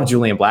 And I love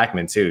Julian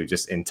Blackmon too,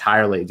 just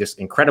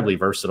incredibly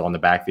versatile in the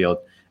backfield.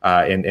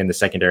 In the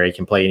secondary, he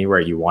can play anywhere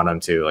you want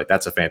him to. Like,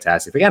 that's a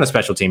fantastic thing, and a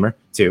special teamer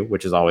too,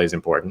 which is always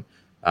important.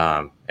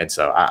 And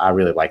so I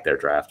really like their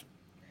draft.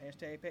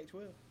 Hashtag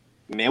Pac-12.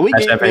 Man, we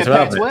gave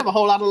Pac-12 a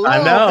whole lot of love.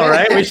 I know,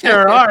 right? We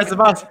sure are. It's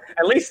about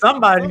at least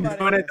somebody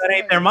doing it that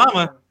ain't their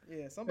mama.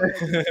 Yeah, somebody.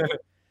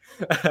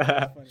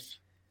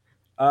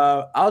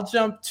 I'll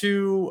jump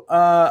to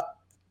a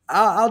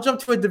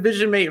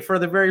division mate for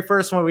the very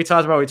first one we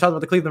talked about. We talked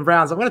about the Cleveland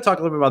Browns. I'm going to talk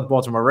a little bit about the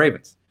Baltimore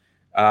Ravens.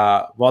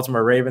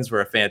 Baltimore Ravens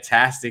were a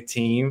fantastic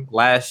team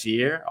last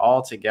year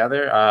all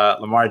together.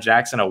 Lamar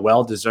Jackson, a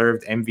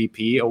well-deserved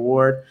MVP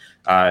award.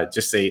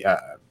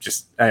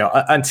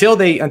 Until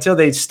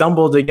they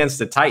stumbled against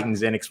the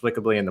Titans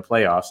inexplicably in the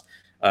playoffs,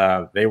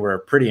 they were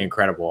pretty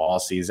incredible all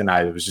season.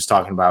 I was just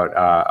talking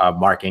about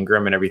Mark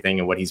Ingram and everything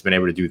and what he's been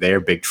able to do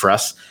there. Big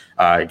trust,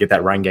 get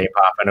that run game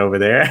popping over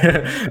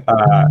there.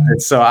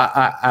 And so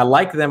I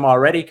like them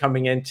already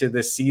coming into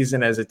this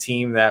season as a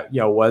team that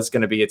was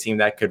going to be a team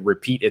that could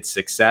repeat its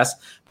success.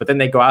 But then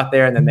they go out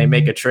there and then they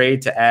make a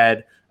trade to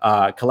add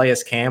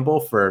Calais Campbell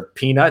for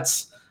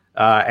peanuts,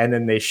 and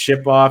then they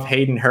ship off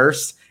Hayden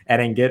Hurst. And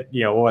then get,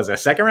 a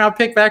second round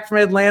pick back from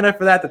Atlanta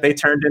for that they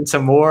turned into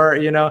more,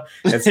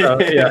 And so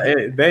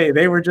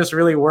they were just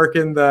really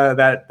working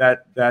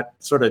that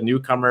sort of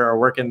newcomer, or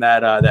working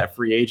that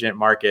free agent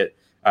market,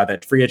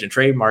 that free agent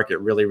trade market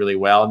really, really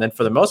well. And then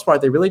for the most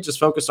part, they really just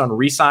focused on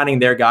re-signing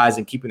their guys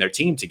and keeping their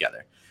team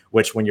together.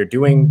 Which when you're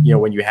doing,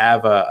 when you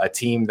have a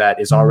team that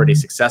is already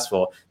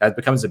successful, that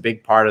becomes a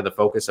big part of the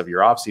focus of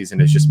your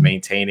offseason, is just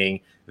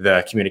maintaining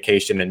the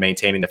communication and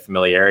maintaining the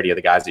familiarity of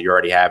the guys that you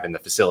already have in the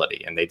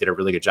facility. And they did a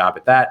really good job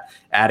at that,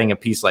 adding a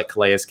piece like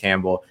Calais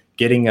Campbell,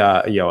 getting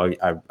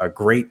a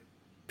great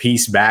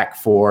piece back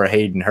for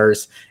Hayden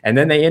Hurst. And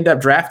then they end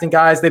up drafting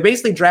guys. They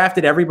basically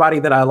drafted everybody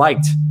that I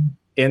liked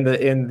in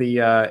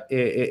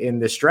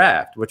this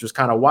draft, which was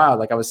kind of wild.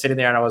 Like, I was sitting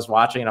there and I was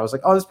watching and I was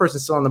like, oh, this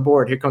person's still on the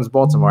board. Here comes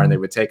Baltimore. And they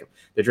would take him.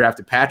 They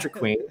drafted Patrick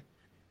Queen.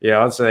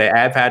 So they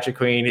add Patrick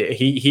Queen.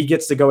 He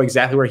gets to go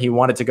exactly where he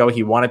wanted to go.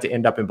 He wanted to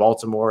end up in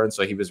Baltimore, and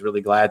so he was really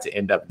glad to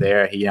end up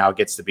there. He now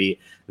gets to be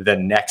the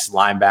next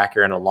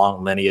linebacker in a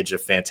long lineage of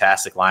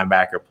fantastic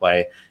linebacker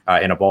play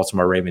in a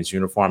Baltimore Ravens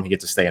uniform. He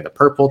gets to stay in the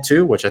purple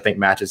too, which I think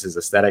matches his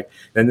aesthetic.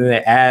 Then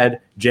they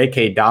add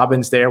J.K.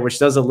 Dobbins there, which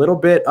does a little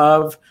bit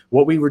of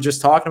what we were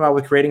just talking about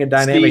with creating a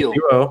dynamic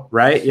duo,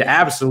 right? Yeah,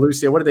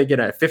 absolutely. What did they get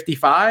at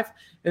 55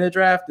 in the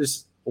draft?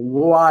 This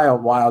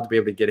wild to be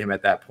able to get him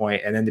at that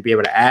point, and then to be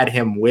able to add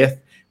him with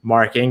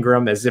Mark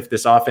Ingram, as if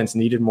this offense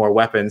needed more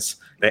weapons.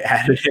 They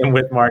added him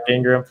with Mark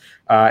Ingram,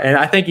 and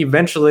I think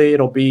eventually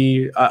it'll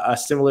be a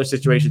similar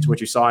situation to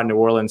what you saw in New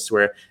Orleans,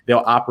 where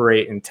they'll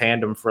operate in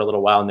tandem for a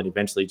little while, and then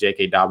eventually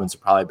J.K. Dobbins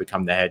will probably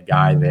become the head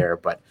guy there.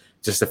 But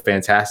just a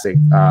fantastic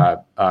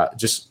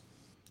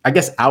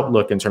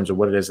outlook in terms of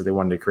what it is that they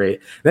wanted to create.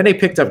 Then they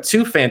picked up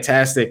two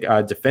fantastic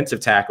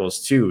defensive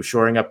tackles too,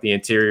 shoring up the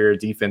interior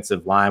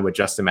defensive line with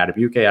Justin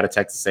Matabuke out of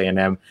Texas A&M,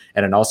 and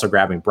then also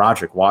grabbing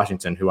Broderick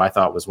Washington, who I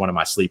thought was one of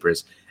my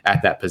sleepers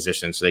at that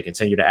position. So they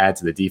continue to add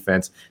to the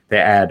defense. They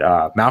add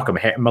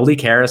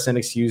Malik Harrison,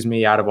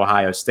 out of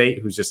Ohio State,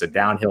 who's just a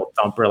downhill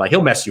thumper. Like,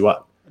 he'll mess you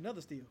up. Another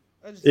steal.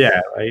 Yeah,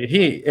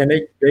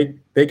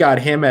 they got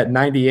him at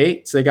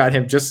 98, so they got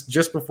him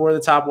just before the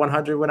top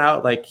 100 went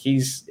out. Like, he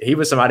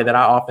was somebody that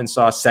I often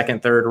saw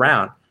second, third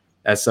round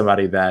as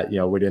somebody that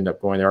would end up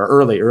going there, or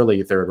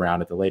early third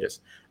round at the latest.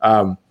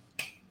 But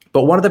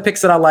one of the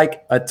picks that I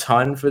like a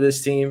ton for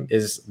this team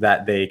is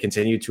that they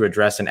continue to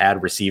address and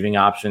add receiving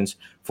options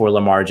for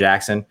Lamar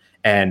Jackson,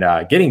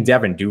 and getting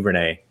Devin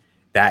Duvernay.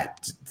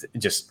 That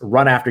just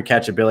run after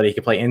catch ability. He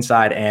can play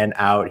inside and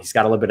out. He's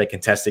got a little bit of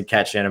contested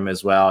catch in him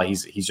as well.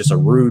 He's just a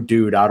rude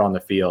dude out on the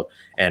field.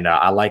 And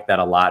I like that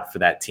a lot for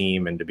that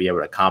team, and to be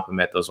able to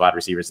complement those wide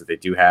receivers that they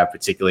do have,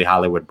 particularly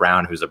Hollywood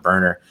Brown, who's a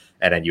burner.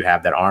 And then you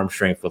have that arm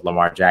strength with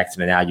Lamar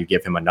Jackson. And now you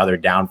give him another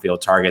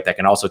downfield target that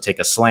can also take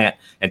a slant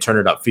and turn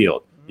it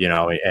upfield. you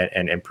know,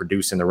 and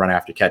produce in the run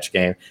after catch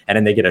game. And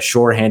then they get a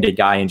sure-handed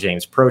guy in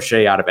James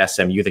Prochet out of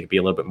SMU that could be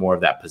a little bit more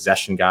of that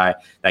possession guy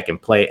that can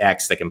play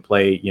X, that can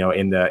play, you know,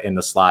 in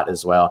the slot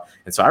as well.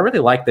 And so I really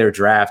like their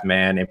draft,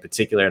 man, in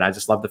particular. And I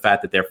just love the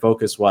fact that their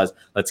focus was,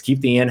 let's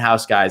keep the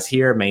in-house guys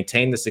here,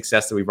 maintain the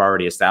success that we've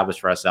already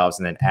established for ourselves,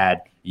 and then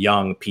add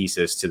young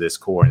pieces to this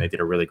core. And they did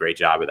a really great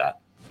job of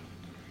that.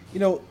 You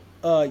know,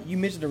 you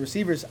mentioned the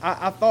receivers.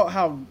 I thought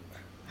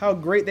how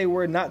great they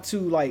were not to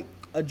like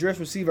address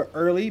receiver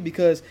early,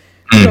 because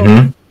you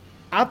know,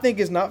 I think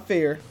it's not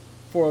fair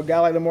for a guy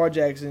like Lamar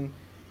Jackson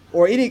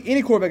or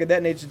any quarterback of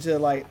that nature to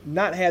like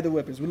not have the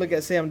weapons. We look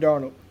at Sam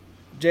Darnold,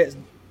 Jets.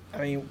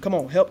 I mean, come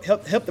on, help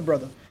the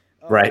brother.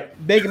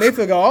 Right. Baker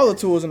Mayfield got all the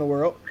tools in the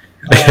world.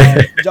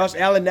 Josh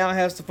Allen now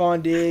has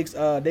Stephon Diggs.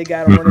 They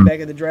got a running back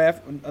in the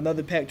draft,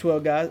 another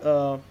Pac-12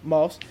 guy,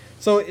 Moss.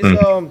 So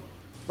it's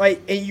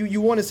like, and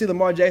you want to see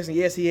Lamar Jackson.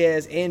 Yes, he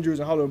has Andrews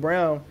and Hollywood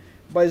Brown,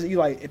 but you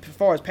like, as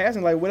far as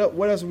passing, like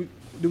what else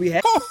do we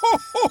have?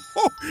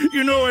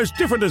 You know, as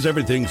different as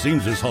everything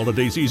seems this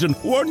holiday season,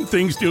 one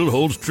thing still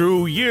holds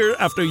true year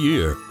after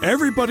year.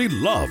 Everybody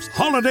loves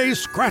holiday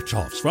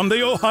scratch-offs from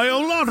the Ohio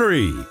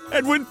Lottery.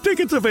 And with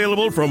tickets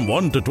available from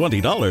 $1 to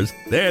 $20,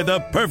 they're the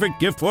perfect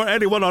gift for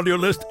anyone on your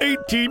list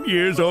 18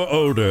 years or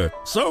older.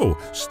 So,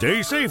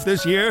 stay safe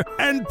this year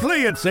and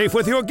play it safe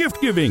with your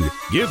gift giving.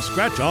 Give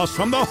scratch-offs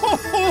from the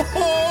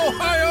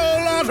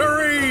Ohio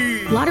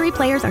Lottery! Lottery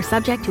players are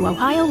subject to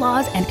Ohio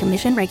laws and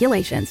commission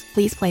regulations.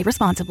 Please play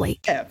responsibly.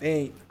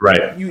 And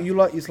Right. you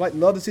love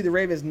to see the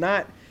Ravens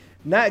not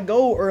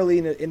go early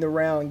in the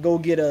round, go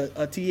get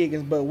a T.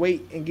 Higgins, but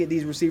wait and get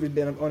these receivers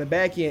on the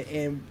back end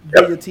and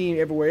build your team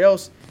everywhere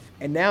else.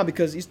 And now,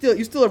 because you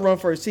still a run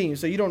first team,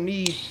 so you don't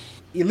need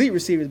elite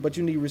receivers, but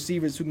you need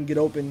receivers who can get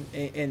open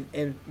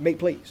and make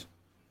plays.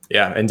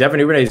 Yeah, and Devin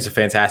Duvernay is a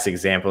fantastic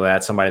example of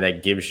that. Somebody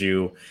that gives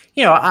you,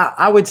 you know,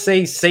 I would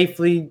say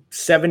safely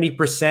 70%,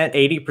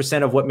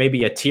 80% of what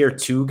maybe a tier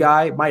 2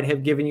 guy might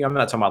have given you. I'm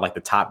not talking about like the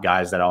top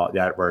guys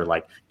that were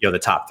like, you know, the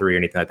top 3 or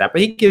anything like that,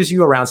 but he gives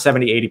you around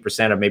 70,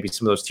 80% of maybe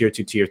some of those tier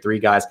 2, tier 3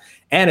 guys,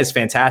 and is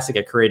fantastic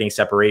at creating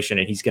separation.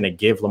 And he's going to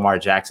give Lamar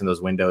Jackson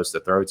those windows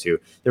to throw to.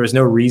 There was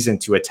no reason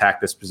to attack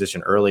this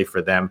position early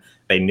for them.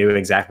 They knew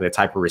exactly the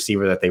type of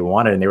receiver that they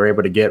wanted, and they were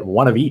able to get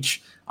one of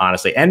each,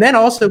 honestly. And then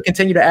also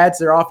continue to add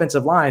to their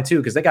offensive line too,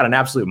 because they got an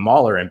absolute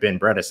mauler in Ben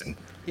Bredesen.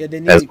 Yeah, they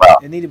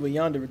needed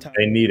Beyond to retire.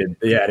 They needed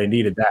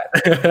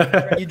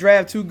that. You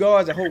draft 2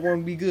 guards, I hope one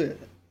will be good.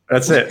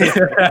 That's it.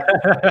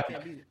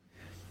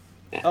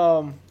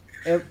 And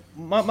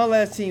my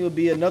last team would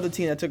be another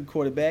team that took a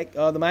quarterback,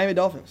 the Miami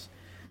Dolphins.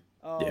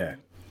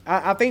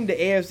 I think the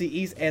AFC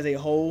East as a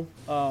whole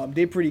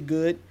did pretty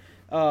good.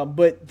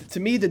 But to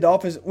me, the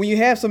Dolphins, when you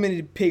have so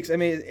many picks, I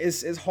mean,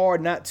 it's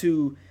hard not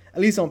to,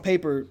 at least on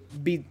paper,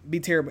 be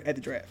terrible at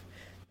the draft.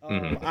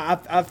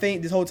 I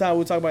think this whole time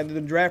we're talking about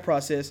the draft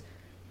process,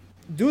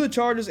 do the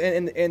Chargers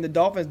and the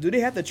Dolphins, do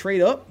they have to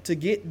trade up to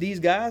get these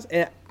guys?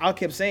 And I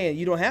kept saying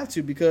you don't have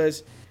to,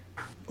 because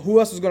who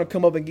else is going to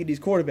come up and get these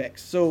quarterbacks?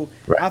 So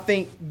I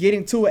think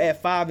getting Tua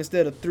at 5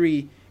 instead of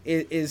 3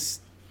 is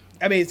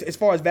I mean, as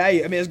far as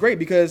value, I mean, it's great,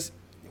 because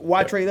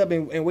why trade up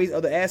and waste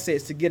other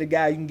assets to get a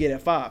guy you can get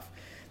at 5?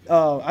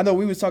 I know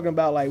we was talking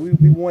about, like,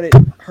 we wanted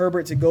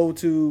Herbert to go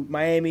to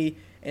Miami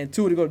and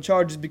Tua to go to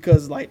Chargers,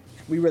 because, like,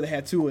 we rather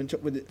had Tua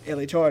with the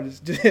LA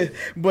Chargers.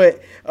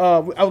 But I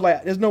was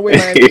like, there's no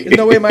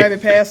way Miami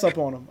passed up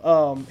on them,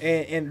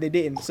 and they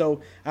didn't.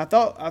 So I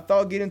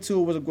thought getting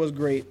Tua was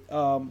great.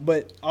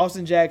 But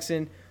Austin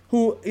Jackson,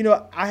 who, you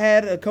know, I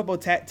had a couple of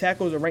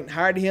tackles that ranked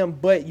higher than him,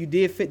 but you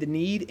did fit the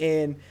need,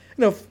 and,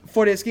 you know,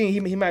 for that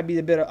scheme, he might be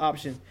the better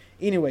option.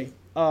 Anyway,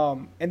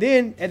 and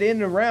then at the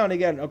end of the round, they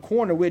got a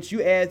corner, which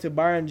you add to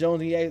Byron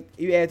Jones, and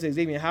you add to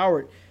Xavier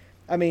Howard.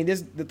 I mean,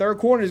 the third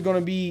corner is going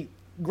to be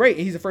great.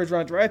 He's a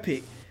first-round draft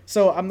pick.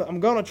 So I'm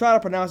going to try to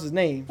pronounce his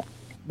name,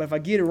 but if I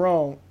get it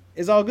wrong,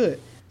 it's all good.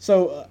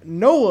 So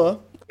Noah.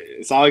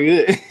 It's all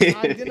good.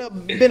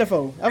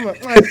 Benefo.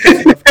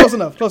 Close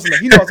enough.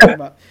 You know what I'm talking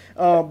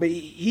about. But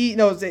he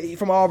knows that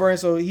from Auburn,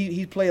 so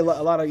he played a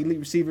lot of elite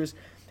receivers.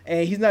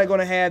 And he's not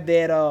going to have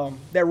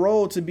that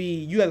role to be,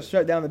 you have to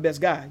shut down the best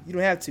guy. You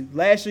don't have to.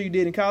 Last year you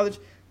did in college.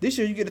 This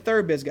year you get the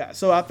third best guy.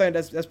 So I think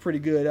that's pretty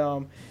good.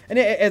 And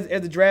then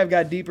as the draft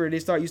got deeper, you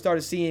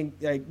started seeing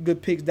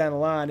good picks down the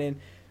line. And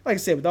like I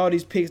said, with all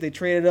these picks, they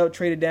traded up,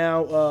 traded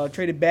down,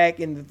 traded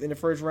back in the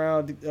first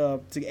round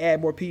to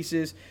add more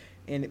pieces.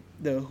 And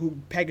who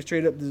package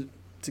traded up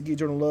to get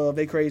Jordan Love.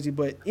 They crazy.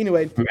 But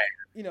anyway,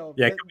 you know.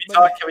 Yeah, can we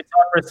talk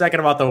for a second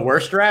about the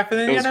worst draft in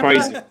the NFL?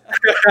 Crazy.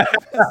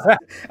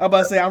 I'm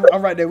about to say I'm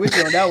right there with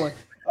you on that one.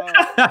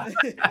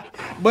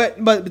 But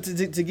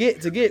to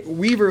get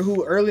Weaver,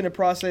 who early in the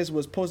process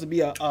was supposed to be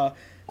a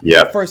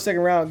first,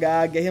 second round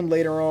guy, get him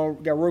later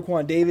on. Got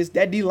Roquan Davis.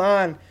 That D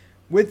line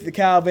with the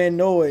Kyle Van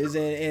Noys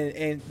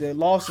and the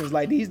Lawsons,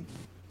 like these,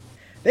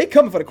 they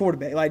coming for the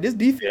quarterback. Like this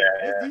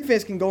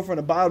defense can go from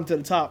the bottom to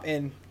the top,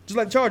 and just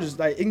like the Chargers,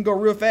 like it can go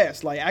real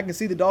fast. Like I can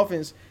see the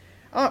Dolphins.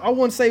 I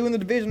wouldn't say win the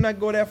division, not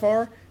go that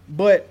far,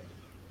 but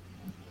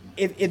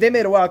if they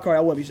made a wild card,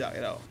 I wouldn't be shocked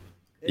at all.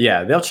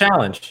 Yeah, they'll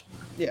challenge.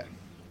 Yeah,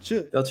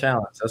 should. They'll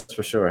challenge. That's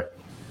for sure.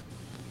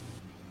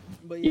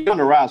 But He's on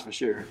the rise for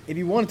sure. if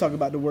you want to talk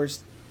about the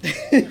worst,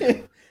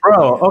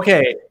 Bro,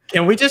 okay.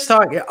 Can we just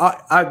talk?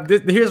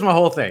 Here's my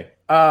whole thing.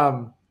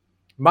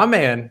 My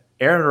man,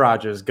 Aaron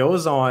Rodgers,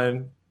 goes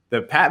on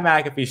the Pat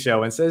McAfee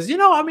show and says, we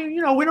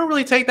don't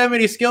really take that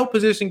many skill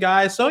position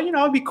guys. So,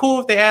 it'd be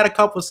cool if they add a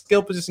couple of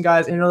skill position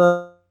guys and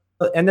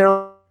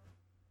they're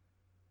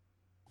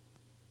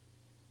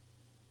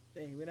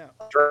dang, went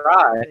out.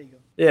 dry. There you go.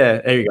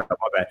 Yeah, there you go.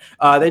 My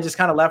bad. They just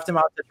kind of left him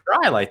out to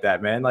dry like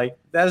that, man. Like,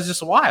 that was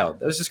just wild.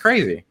 That was just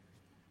crazy.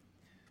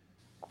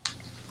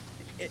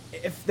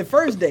 If the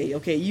first day,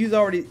 okay, they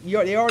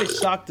already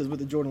shocked us with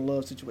the Jordan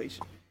Love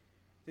situation.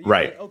 So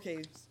Right. like,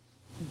 okay,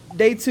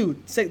 day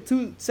two,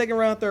 second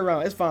round, third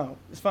round, it's fine.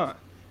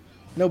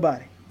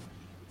 Nobody.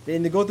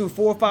 Then to go through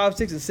 4, 5,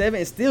 6, and 7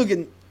 and still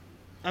getting.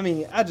 I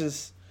mean, I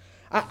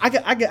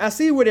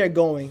see where they're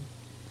going.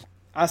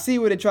 I see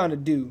what they're trying to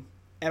do,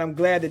 and I'm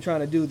glad they're trying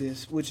to do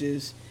this, which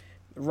is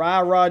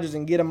ride Rodgers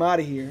and get him out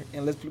of here,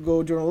 and let's go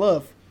with Jordan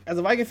Love. As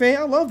a Viking fan,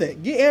 I love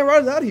that. Get Aaron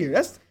Rodgers out of here.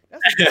 That's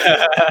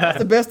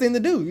the best thing to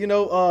do,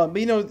 But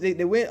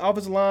they went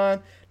offensive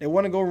line. They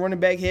want to go running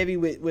back heavy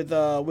with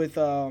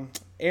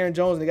Aaron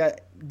Jones. And they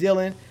got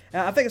Dillon.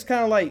 And I think it's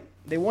kind of like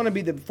they want to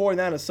be the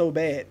 49ers so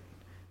bad.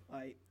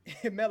 Like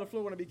Matt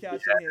LaFleur want to be Kyle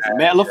Shanahan.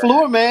 Matt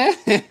LaFleur, man.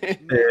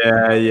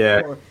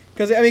 Yeah.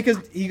 Because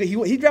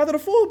he drafted a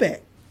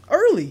fullback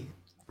early.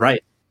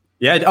 Right.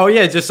 Yeah. Oh,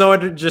 yeah. Josiah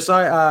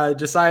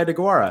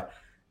DeGuara.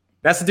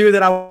 That's the dude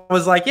that I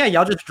was like, yeah,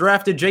 y'all just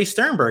drafted Jay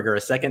Sternberger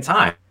a second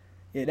time.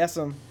 Yeah, that's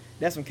some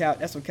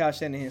Kyle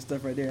Shanahan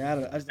stuff right there.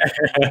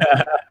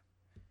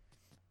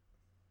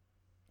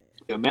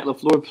 Matt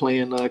LaFleur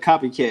playing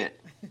copycat.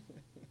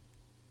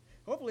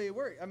 Hopefully it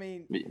worked. I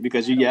mean,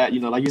 Because you got,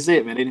 like you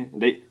said, man,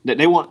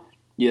 they want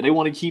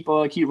to keep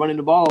running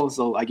the ball.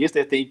 So I guess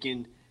they're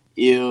thinking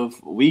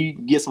if we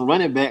get some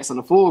running backs and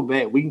the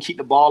fullback, we can keep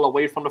the ball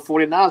away from the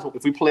 49ers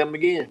if we play them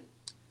again.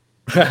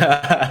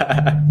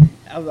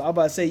 I was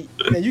about to say,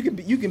 man, you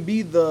can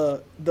be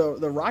the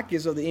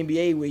Rockets of the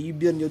NBA where you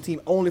building your team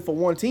only for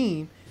one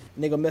team,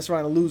 and they're gonna mess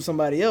around and lose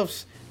somebody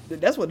else.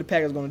 That's what the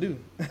Packers gonna do.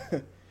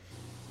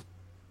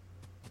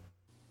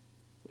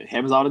 It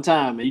happens all the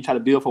time, man. You try to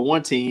build for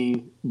one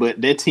team, but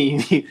that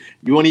team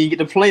you won't even get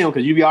to play them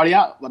because you be already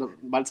out by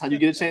the time you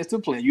get a chance to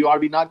play. You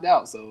already be knocked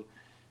out. So,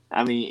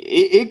 I mean,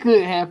 it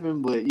could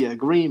happen, but yeah,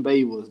 Green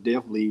Bay was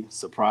definitely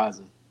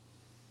surprising.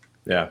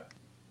 Yeah.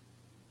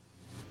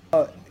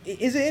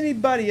 Is there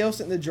anybody else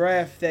in the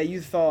draft that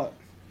you thought,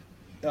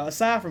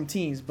 aside from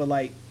teams, but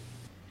like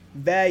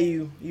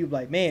value, you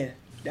like, man,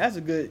 that's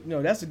a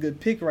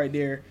good pick right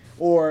there,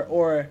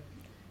 or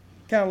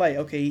kind of like,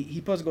 okay, he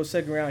supposed to go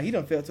second round, he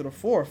done fell to the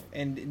fourth,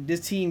 and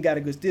this team got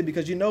a good steal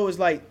because it's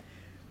like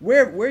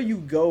where you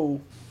go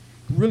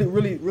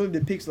really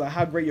depicts like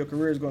how great your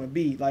career is going to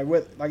be. Like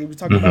if we're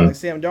talking about like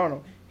Sam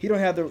Darnold, he don't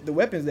have the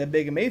weapons that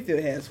Baker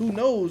Mayfield has. Who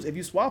knows if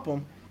you swap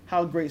him,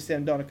 how great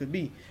Sam Darnold could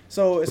be.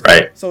 So it's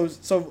right. So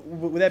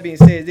with that being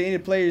said, is there any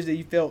players that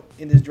you felt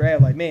in this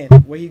draft like, man,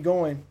 where he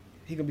going,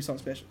 he gonna be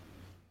something special?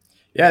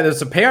 Yeah,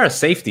 there's a pair of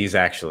safeties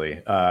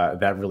actually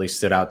that really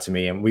stood out to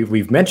me, and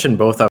we've mentioned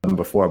both of them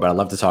before, but I'd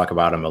love to talk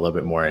about them a little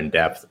bit more in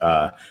depth.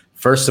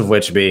 First of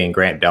which being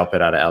Grant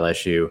Delpit out of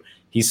LSU.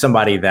 He's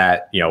somebody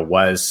that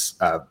was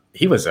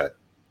he was a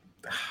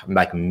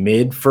like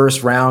mid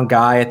first round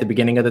guy at the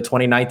beginning of the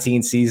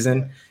 2019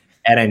 season,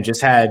 and then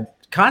just had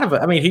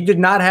he did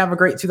not have a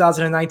great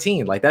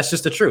 2019. Like, that's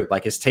just the truth.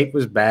 Like, his tape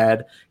was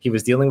bad. He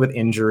was dealing with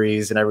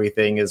injuries and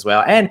everything as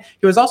well. And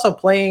he was also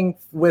playing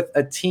with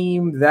a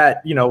team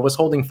that, was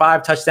holding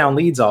 5 touchdown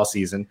leads all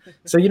season.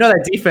 So,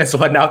 that defense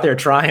wasn't out there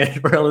trying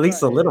for at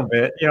least a little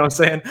bit, you know what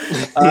I'm saying?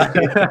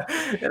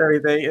 And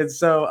everything. And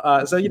so,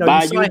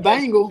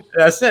 Bengal.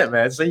 That's it,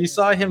 man. So you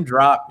saw him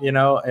drop,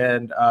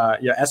 and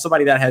as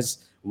somebody that has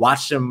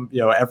watched him,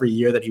 every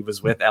year that he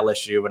was with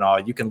LSU and all,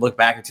 you can look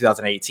back at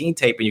 2018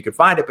 tape and you can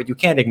find it, but you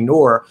can't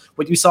ignore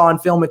what you saw in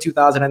film in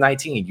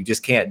 2019. You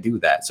just can't do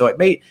that. So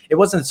it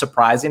wasn't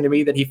surprising to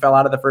me that he fell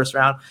out of the first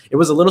round. It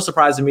was a little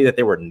surprising to me that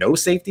there were no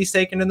safeties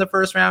taken in the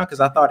first round, because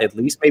I thought at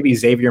least maybe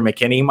Xavier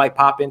McKinney might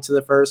pop into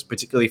the first,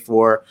 particularly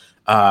for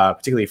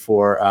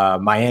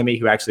Miami,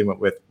 who actually went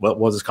with what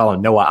was it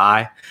called, Noah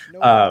I.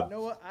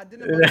 Noah, I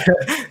didn't know.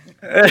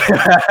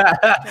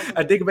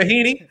 I think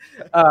Mahaney.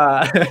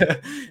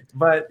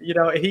 But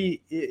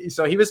he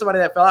was somebody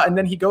that fell out, and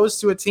then he goes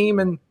to a team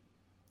in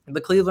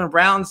the Cleveland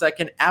Browns that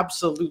can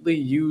absolutely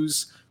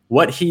use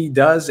what he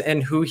does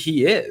and who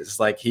he is.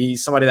 Like,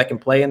 he's somebody that can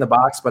play in the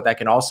box, but that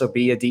can also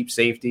be a deep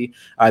safety.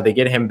 They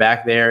get him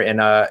back there in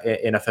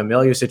a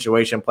familiar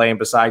situation, playing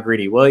beside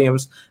Greedy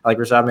Williams, like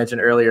Rashad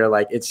mentioned earlier.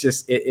 Like, it's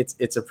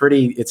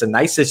a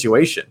nice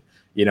situation,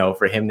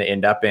 for him to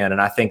end up in.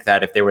 And I think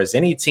that if there was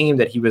any team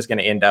that he was going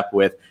to end up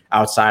with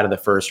outside of the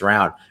first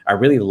round, I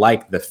really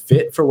like the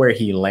fit for where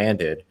he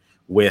landed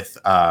with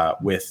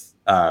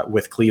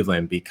with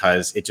Cleveland,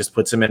 because it just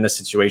puts them in a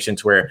situation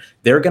to where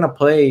they're going to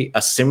play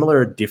a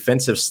similar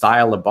defensive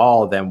style of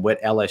ball than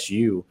what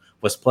LSU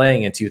was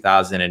playing in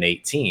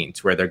 2018,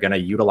 to where they're going to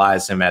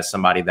utilize him as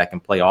somebody that can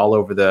play all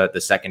over the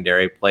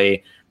secondary,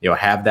 play,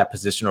 have that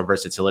positional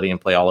versatility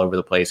and play all over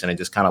the place, and then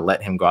just kind of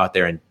let him go out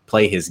there and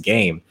play his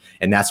game.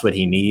 And that's what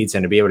he needs.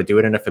 And to be able to do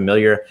it in a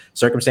familiar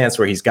circumstance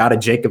where he's got a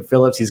Jacob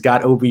Phillips, he's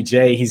got OBJ,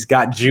 he's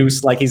got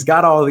Juice, like he's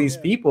got all these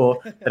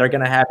people that are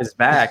going to have his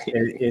back.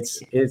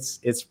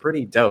 It's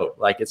pretty dope.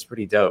 Like, it's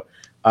pretty dope.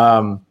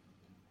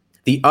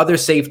 The other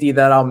safety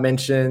that I'll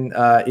mention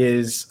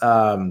is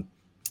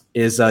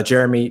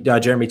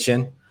Jeremy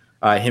Chin.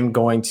 Him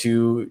going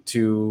to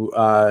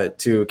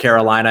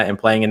Carolina and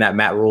playing in that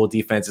Matt Rule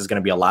defense is going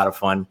to be a lot of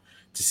fun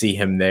to see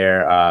him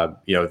there.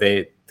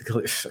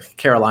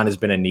 Carolina's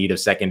been in need of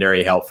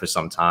secondary help for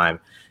some time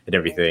and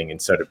everything, and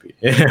so to be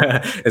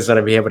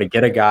able to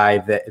get a guy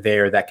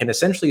that can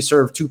essentially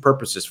serve two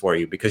purposes for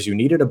you, because you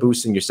needed a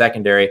boost in your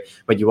secondary,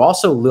 but you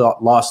also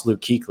lost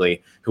Luke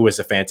Kuechly, who was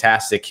a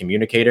fantastic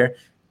communicator.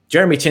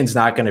 Jeremy Chin's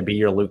not going to be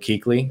your Luke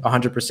Kuechly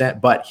 100%,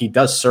 but he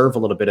does serve a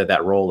little bit of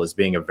that role as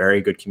being a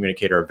very good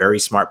communicator, a very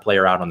smart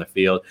player out on the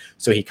field.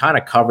 So he kind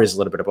of covers a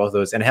little bit of both of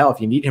those. And hell,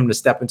 if you need him to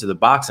step into the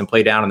box and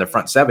play down in the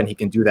front seven, he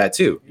can do that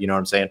too. You know what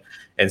I'm saying?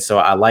 And so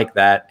I like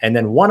that. And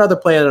then one other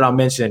player that I'll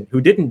mention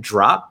who didn't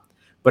drop,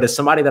 but is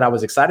somebody that I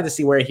was excited to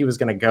see where he was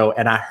going to go.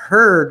 And I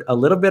heard a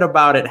little bit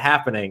about it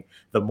happening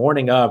the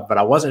morning of, but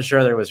I wasn't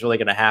sure that it was really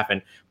going to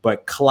happen.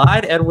 But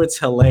Clyde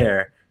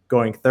Edwards-Helaire,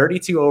 going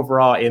 32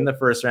 overall in the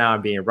first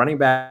round, being running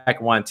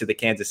back one to the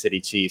Kansas City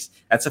Chiefs.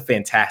 That's a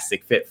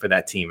fantastic fit for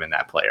that team and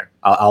that player.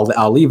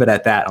 I'll leave it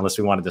at that unless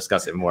we want to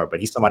discuss it more, but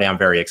he's somebody I'm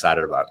very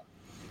excited about.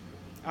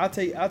 I'll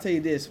tell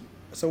you this.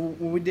 So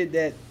when we did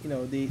that,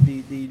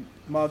 the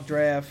mock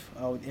draft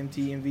with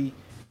MTMV,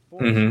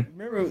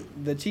 remember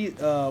the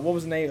Chief, what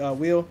was his name?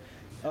 Will.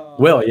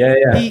 Will,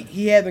 yeah.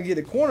 He had to get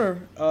a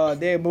corner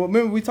there, but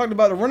remember we talked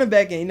about the running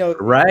back, and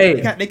right?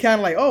 They kind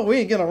of like, oh, we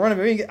ain't getting a running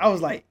back. I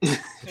was like,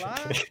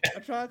 Clyde,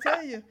 I'm trying to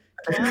tell you,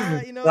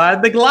 Clyde,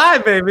 Glide the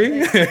glide,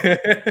 baby.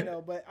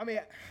 But I mean,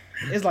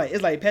 it's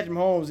like Patrick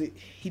Mahomes.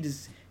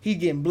 He's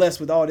getting blessed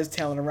with all this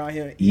talent around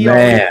him. He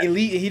already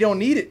elite, and he don't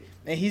need it,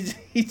 and he's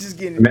just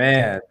getting.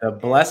 Man, the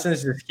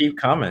blessings just keep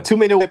coming. Too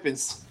many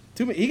weapons.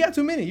 He got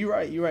too many. You're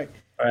right.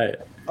 Right.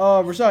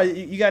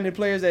 Rashad, you got any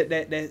players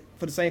that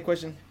for the same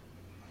question?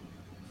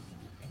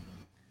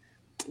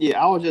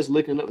 Yeah, I was just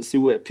looking up to see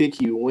what pick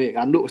he went.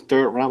 I knew it was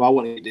third round, but I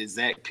wanted to get the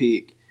exact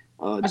pick.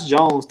 Josh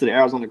Jones to the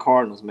Arizona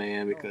Cardinals,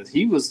 man, because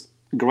he was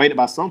graded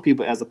by some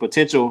people as a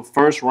potential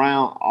first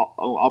round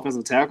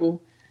offensive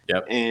tackle.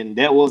 Yep. And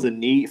that was a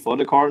need for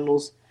the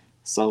Cardinals.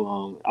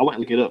 So I went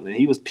and look it up, man.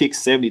 He was picked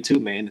 72,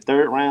 man. The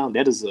third round,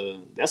 that's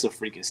a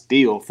freaking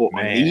steal for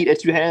a need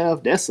that you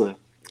have.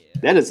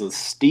 That is a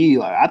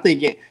steal. I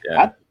think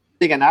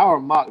in our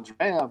mock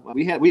draft,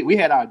 we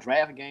had our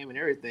draft game and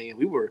everything, and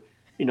we were,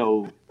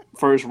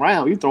 first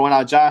round, we throwing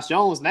out Josh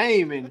Jones'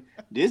 name, and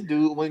this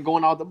dude wasn't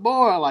going off the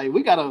board. Like,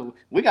 we gotta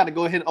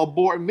go ahead and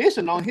abort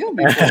mission on him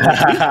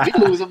because we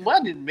losing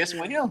money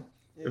messing with him.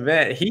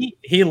 Man,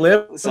 he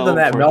lived in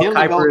that Mel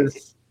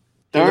Kiper's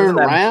third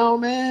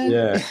round, man.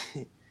 Yeah.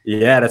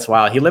 Yeah, that's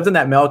wild. He lived in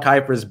that Mel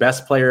Kiper's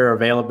best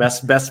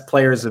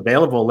players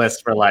available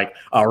list for like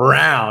a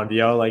round,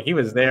 like he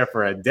was there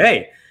for a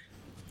day.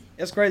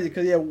 That's crazy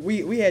because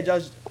we had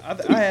Josh.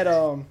 I had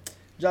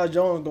Josh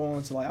Jones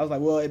going to I was like,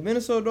 well, if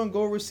Minnesota don't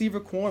go receiver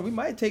corner, we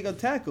might take a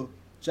tackle.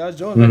 Josh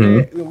Jones,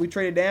 when we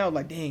traded down,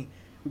 like, dang,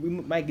 we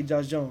might get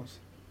Josh Jones.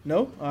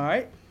 No, all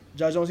right,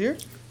 Josh Jones here.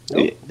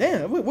 No,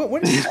 damn,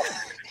 when is so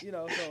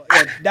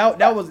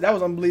that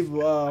was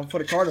unbelievable for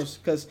the Cardinals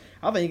because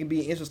I think he could be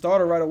an instant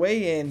starter right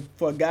away, and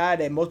for a guy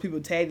that most people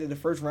tagged as the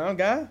first round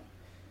guy,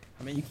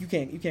 I mean, you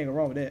can't go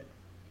wrong with that.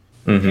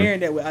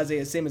 Pairing that with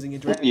Isaiah Simmons in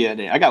your draft.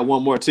 Yeah, I got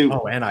one more too.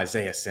 Oh, and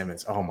Isaiah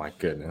Simmons. Oh my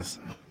goodness.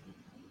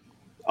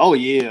 Oh,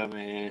 yeah,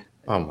 man.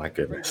 Oh, my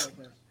goodness.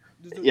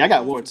 Yeah, I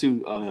got one,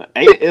 too.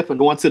 AF and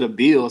going to the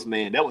Bills,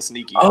 man. That was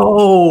sneaky.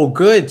 Oh,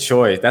 good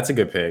choice. That's a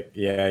good pick.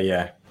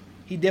 Yeah.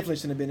 He definitely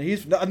shouldn't have been there.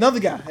 He's another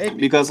guy.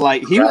 Because,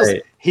 like,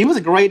 he was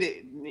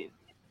graded.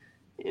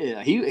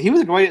 Yeah, he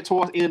was graded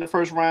towards the end of the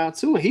first round,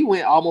 too. And he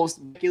went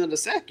almost back into the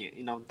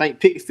second. I think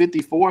pick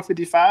 54,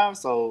 55.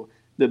 So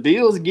the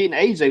Bills getting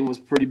AJ was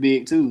pretty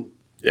big, too.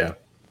 Yeah.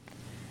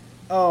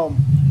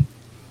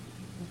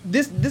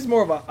 This is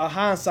more of a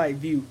hindsight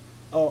view.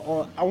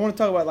 I want to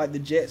talk about like the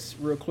Jets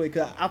real quick.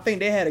 I think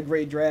they had a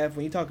great draft.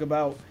 When you talk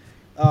about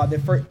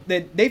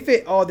they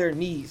fit all their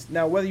needs.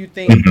 Now, whether you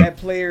think that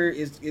player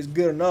is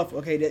good enough,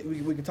 okay, that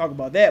we can talk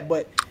about that.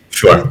 But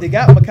sure, they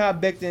got Mekhi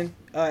Becton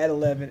at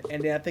 11,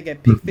 and then I think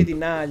at pick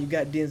 59 you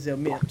got Denzel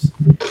Mims.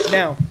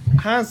 Now,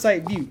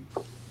 hindsight view,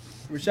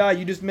 Rashad,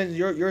 you just mentioned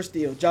your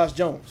steal, Josh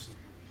Jones.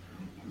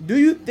 Do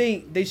you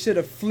think they should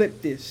have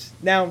flipped this?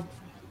 Now,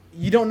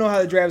 you don't know how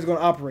the draft is going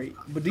to operate,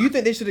 but do you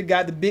think they should have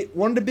got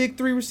one of the big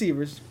three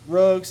receivers,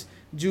 Ruggs,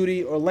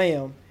 Judy, or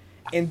Lamb,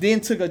 and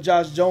then took a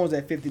Josh Jones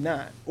at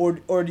 59? Or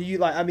do you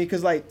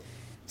because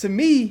to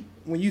me,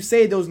 when you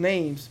say those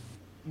names,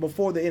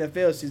 before the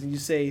NFL season, you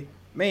say,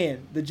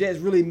 man, the Jets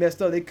really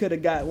messed up. They could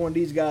have got one of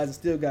these guys and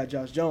still got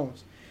Josh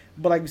Jones.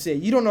 But like you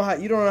said, you don't know how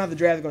the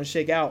draft is going to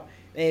shake out,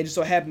 and it just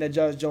so happened that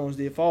Josh Jones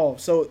did fall.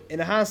 So in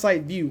a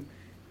hindsight view,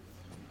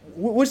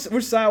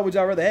 which side would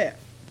y'all rather have?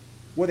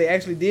 What they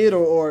actually did,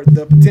 or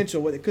the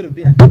potential what it could have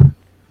been?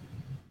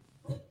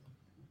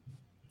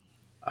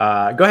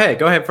 Go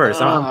ahead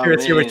first. I'm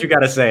curious to hear what you got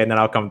to say, and then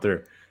I'll come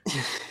through.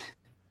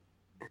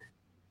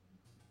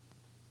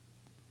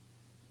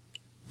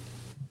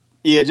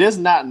 Yeah, just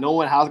not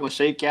knowing how it's going to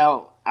shake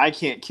out, I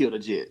can't kill the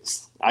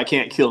Jets. I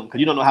can't kill them because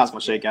you don't know how it's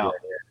going to shake out.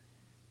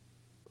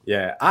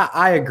 Yeah,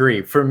 I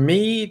agree. For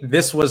me,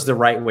 this was the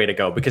right way to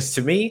go because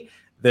to me,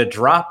 the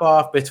drop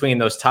off between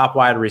those top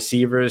wide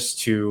receivers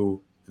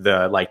to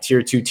the like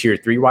tier 2, tier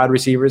 3 wide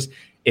receivers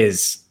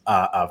is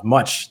a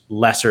much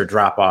lesser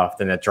drop off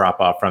than the drop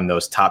off from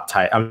those top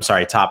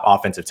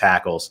offensive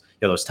tackles,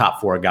 those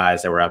top 4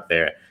 guys that were up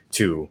there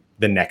to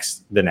the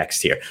next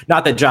tier.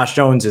 Not that Josh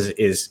Jones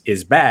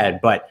is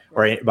bad,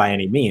 or by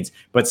any means,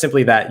 but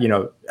simply that,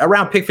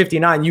 around pick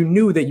 59, you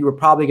knew that you were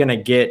probably going to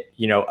get,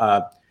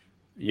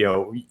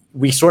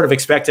 we sort of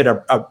expected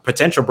a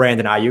potential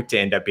Brandon Ayuk to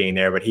end up being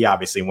there, but he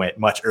obviously went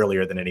much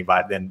earlier than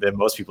than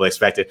most people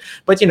expected.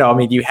 But,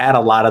 you had a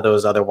lot of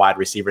those other wide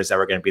receivers that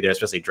were going to be there,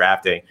 especially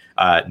drafting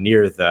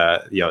near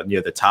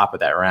the top of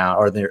that round,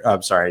 or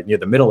near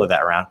the middle of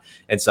that round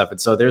and stuff.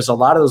 And so there's a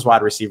lot of those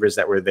wide receivers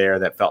that were there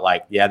that felt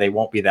like, yeah, they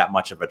won't be that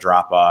much of a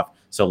drop off.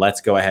 So let's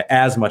go ahead,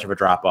 as much of a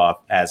drop off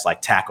as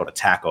like tackle to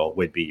tackle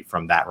would be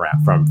from that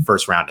round, from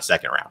first round to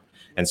second round.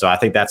 And so I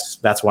think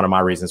that's one of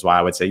my reasons why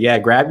I would say, yeah,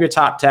 grab your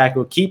top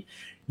tackle.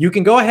 You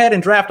can go ahead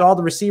and draft all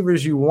the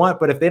receivers you want,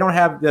 but if they don't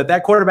have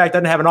that quarterback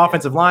doesn't have an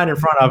offensive line in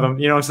front of him,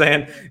 you know what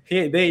I'm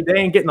saying? They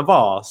ain't getting the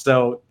ball.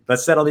 So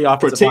let's settle the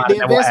offensive line,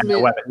 and then we'll add the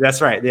weapon.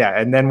 That's right, yeah.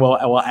 And then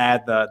we'll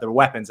add the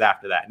weapons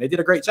after that. And they did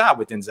a great job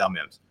with Denzel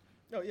Mims,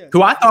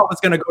 who I thought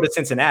was going to go to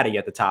Cincinnati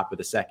at the top of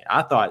the second.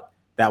 I thought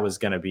that was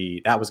going to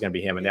be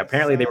him, and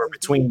apparently they were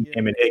between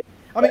him and Higgins.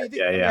 I mean,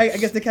 I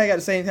guess they kind of got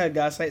the same kind of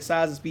guy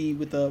size and speed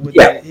with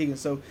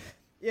Higgins. So,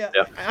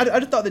 I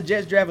just thought the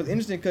Jets draft was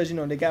interesting because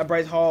they got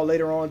Bryce Hall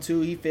later on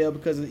too. He failed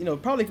because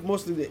of probably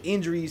mostly the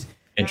injuries.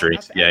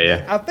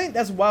 I think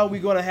that's why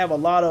we're going to have a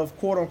lot of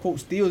quote unquote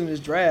steals in this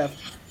draft,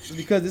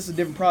 because this is a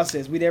different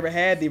process. We never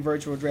had the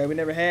virtual draft. We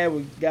never had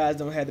where guys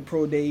don't have the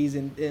pro days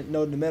and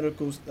know the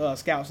medical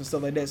scouts and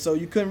stuff like that. So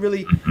you couldn't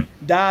really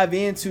dive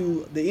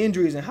into the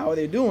injuries and how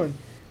they're doing.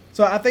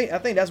 So I think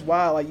that's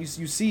why like you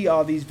see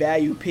all these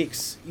value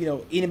picks.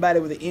 Anybody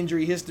with an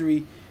injury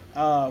history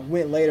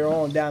went later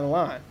on down the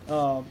line.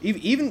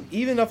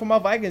 Even for my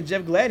Vikings,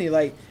 Jeff Gladney,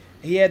 like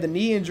he had the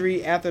knee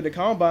injury after the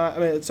combine. I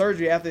mean,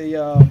 surgery after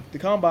the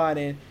combine,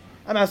 and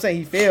I'm not saying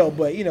he failed,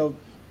 but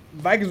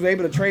Vikings were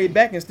able to trade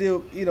back and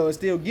still get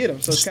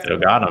him. So still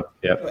got him.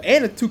 Yep.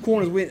 And the 2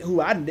 corners with who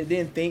I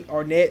didn't think,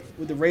 Arnett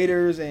with the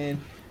Raiders and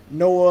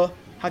Noah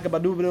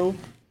Hakabadubadu.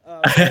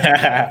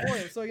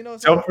 So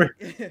don't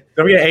forget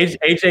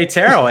AJ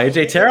Terrell.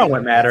 AJ Terrell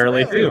went mad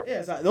early too.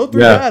 Yeah, so those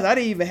 3 guys I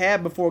didn't even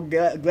have before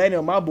Gladney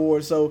on my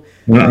board. So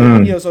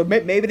so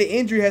maybe the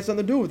injury had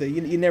something to do with it.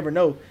 You never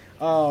know.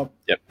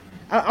 Yep.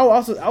 I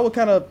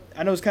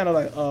know it's kind of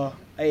like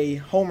a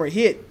homer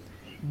hit,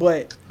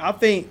 but I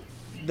think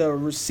the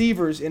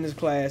receivers in this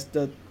class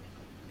they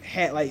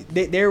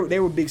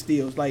were big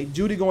steals. Like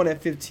Judy going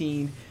at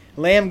 15,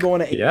 Lamb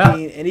going at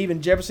 18, and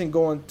even Jefferson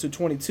going to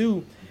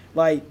 22.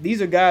 Like,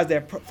 these are guys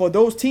that, for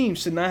those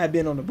teams, should not have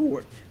been on the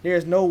board.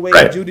 There's no way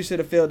Judy should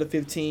have failed to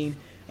 15.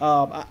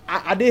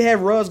 I did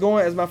have Ruggs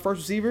going as my first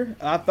receiver.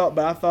 I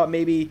thought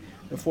maybe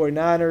the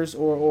 49ers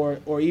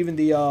or even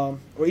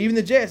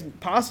the Jets,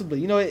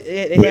 possibly.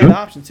 They had an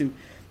option to.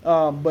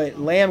 But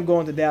Lamb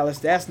going to Dallas,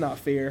 that's not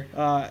fair.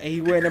 And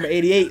he wearing number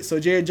 88, so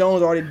Jerry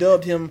Jones already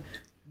dubbed him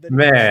he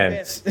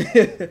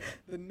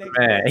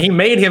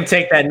made him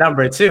take that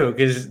number too,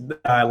 because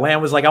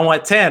Lamb was like, I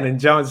want 10, and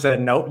Jones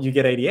said, nope, you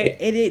get 88.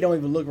 88 don't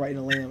even look right in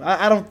the Lamb.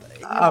 I don't.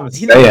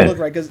 He doesn't look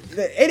right, because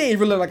 88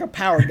 really look like a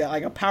power guy,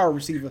 like a power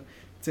receiver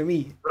to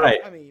me.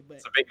 Right. I mean, but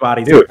it's a big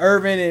body dude.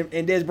 Irvin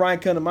and Des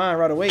Bryant come to mind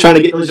right away. Trying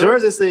to get those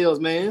jersey sales,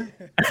 man.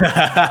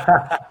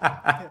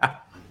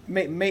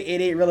 Make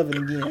 88 relevant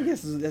again. I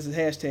guess that's a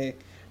hashtag.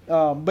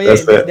 But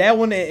yeah, that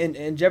one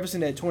and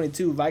Jefferson at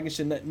 22, Vikings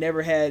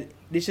never had.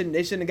 They shouldn't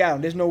have got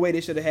him. There's no way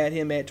they should have had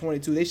him at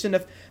 22. They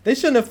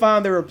shouldn't have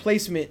found their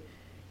replacement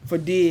for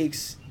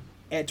Diggs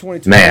at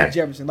 22. Man.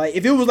 Jefferson. Like,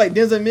 if it was like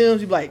Denzel Mims,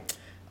 you'd be like,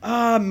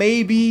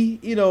 maybe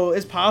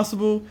it's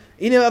possible.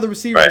 Any other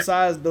receiver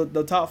besides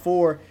the top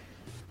 4,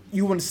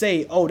 you wouldn't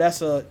say, oh,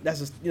 that's a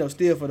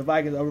steal for the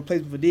Vikings, a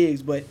replacement for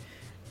Diggs. But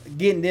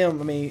getting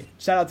them, I mean,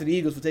 shout out to the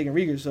Eagles for taking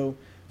Rieger. So.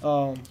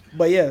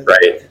 But yeah,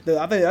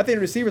 I think the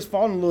receivers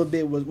falling a little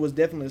bit was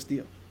definitely a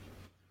steal.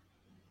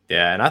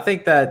 Yeah, and I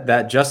think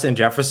that Justin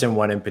Jefferson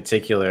one in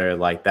particular,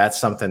 like,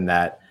 that's something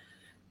that,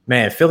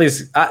 man,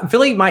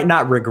 Philly might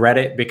not regret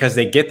it, because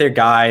they get their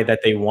guy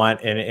that they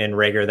want in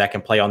Reagor that can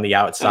play on the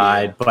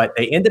outside, but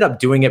they ended up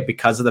doing it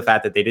because of the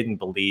fact that they didn't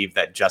believe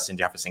that Justin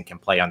Jefferson can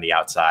play on the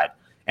outside,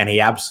 and he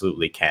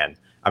absolutely can.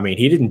 I mean,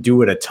 he didn't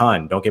do it a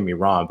ton, don't get me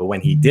wrong, but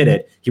when he did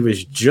it, he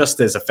was just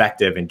as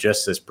effective and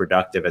just as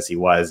productive as he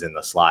was in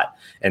the slot.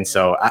 And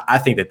so I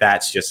think that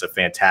that's just a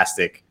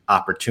fantastic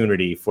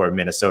opportunity for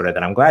Minnesota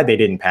that I'm glad they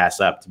didn't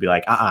pass up, to be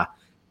like,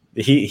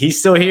 he's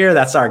still here.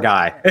 That's our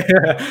guy.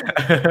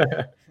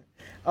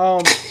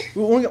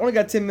 We only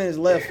got 10 minutes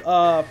left.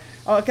 I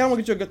kind of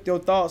want to get your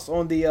thoughts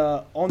on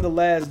the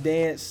Last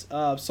Dance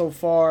so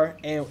far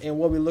and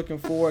what we're looking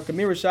for.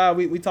 Kamir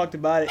Rashad, we talked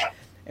about it,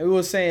 and we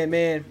were saying,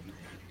 man,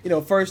 you know,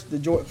 first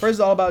it's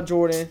all about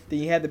Jordan. Then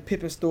you had the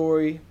Pippen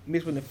story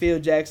mixed with the Phil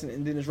Jackson,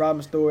 and then this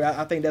Rodman story.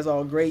 I think that's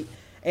all great.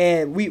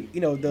 And we, you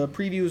know, the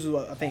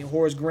previews, I think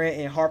Horace Grant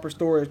and Harper's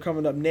story is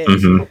coming up next.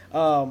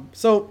 Mm-hmm.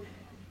 So,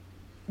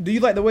 do you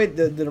like the way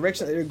the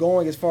direction that they're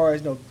going as far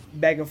as, you know,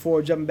 back and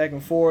forth, jumping back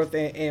and forth,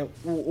 and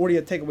what are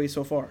your takeaways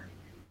so far?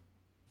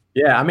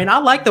 Yeah, I mean, I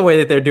like the way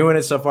that they're doing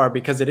it so far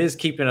because it is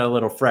keeping it a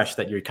little fresh,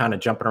 that you're kind of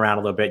jumping around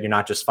a little bit. You're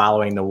not just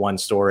following the one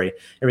story,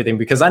 everything.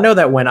 Because I know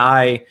that when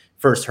I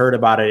first heard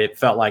about it, it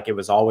felt like it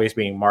was always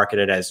being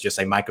marketed as just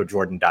a Michael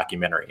Jordan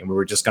documentary. And we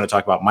were just going to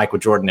talk about Michael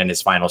Jordan in his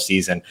final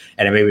season.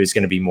 And maybe it's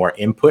going to be more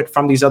input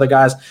from these other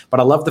guys. But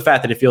I love the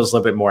fact that it feels a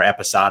little bit more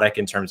episodic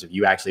in terms of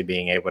you actually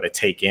being able to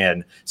take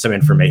in some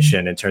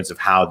information in terms of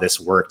how this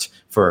worked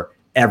for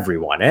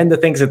everyone and the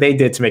things that they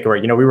did to make it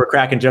work. You know, we were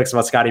cracking jokes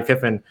about Scottie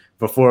Pippen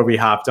before we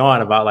hopped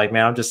on about, like,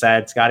 man, I'm just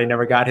sad Scottie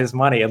never got his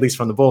money, at least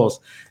from the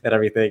Bulls and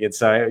everything. And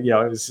so, you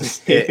know, it was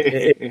just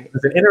it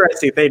was an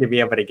interesting thing to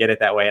be able to get it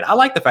that way. And I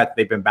like the fact that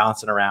they've been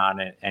bouncing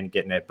around and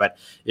getting it. But,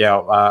 you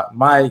know,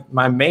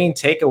 my main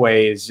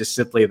takeaway is just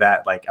simply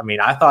that, like, I mean,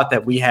 I thought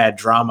that we had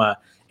drama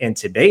in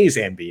today's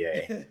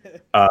NBA.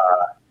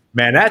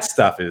 Man, that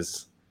stuff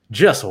is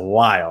just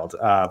wild.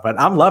 But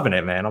I'm loving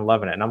it, man. I'm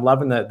loving it. And I'm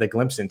loving the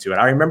glimpse into it.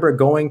 I remember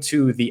going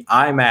to the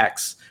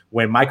IMAX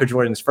when Michael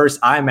Jordan's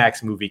first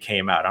IMAX movie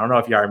came out. I don't know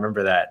if y'all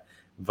remember that,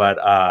 but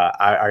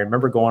I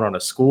remember going on a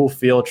school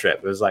field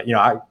trip. It was like, you know,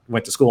 I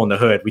went to school in the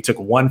hood. We took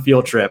one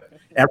field trip.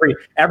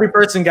 Every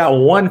person got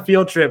one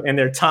field trip in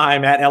their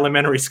time at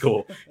elementary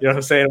school. You know what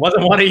I'm saying? It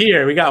wasn't one a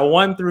year. We got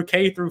one through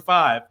K through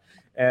 5.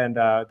 And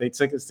they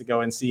took us to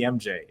go and see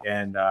MJ.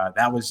 And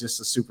that was just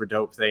a super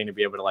dope thing to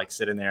be able to, like,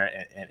 sit in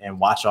there and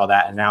watch all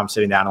that. And now I'm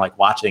sitting down and, like,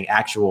 watching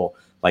actual,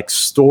 like,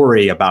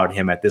 story about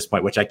him at this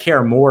point, which I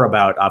care more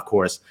about, of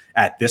course,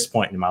 at this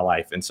point in my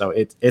life. And so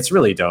it's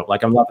really dope.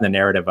 Like, I'm loving the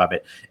narrative of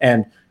it.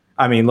 And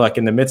I mean, look,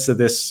 in the midst of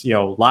this, you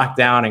know,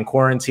 lockdown and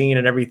quarantine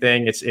and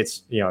everything,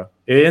 it's you know,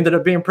 it ended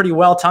up being pretty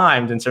well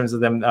timed in terms of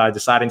them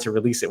deciding to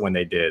release it when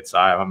they did. So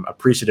I'm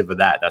appreciative of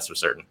that. That's for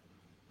certain.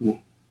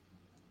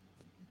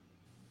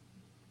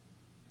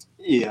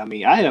 Yeah, I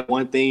mean, I had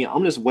one thing.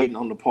 I'm just waiting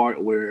on the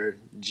part where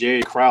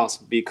Jerry Krause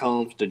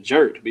becomes the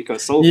jerk,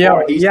 because so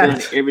far he's done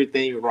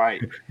everything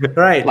right.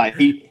 Right. Like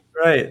he's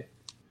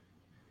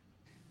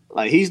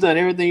done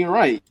everything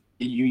right.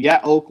 You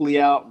got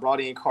Oakley out,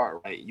 brought in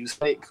Cartwright. You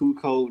select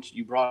Kukoc.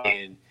 You brought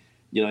in,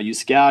 you know, you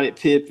scouted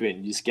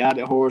Pippen. You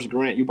scouted Horace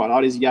Grant. You brought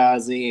all these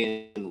guys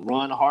in.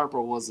 Ron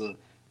Harper was a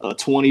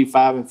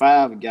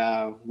 25-5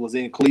 guy. Was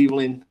in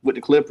Cleveland with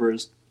the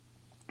Clippers.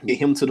 Get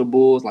him to the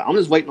Bulls. Like, I'm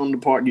just waiting on the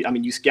part. I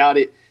mean, you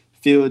scouted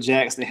Phil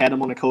Jackson, had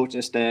him on the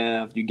coaching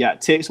staff. You got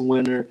Tex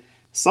Winter.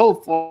 So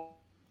far,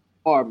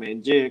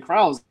 man, Jerry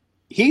Krause,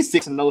 he's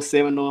 6-0,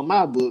 7-0 in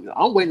my book.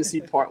 I'm waiting to see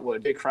the part where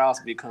Jerry Krause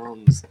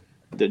becomes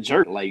the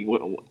jerk. Like,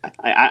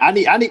 I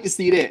need to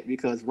see that,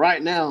 because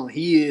right now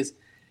he is.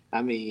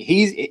 I mean,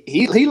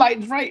 he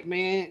like Drake,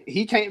 man.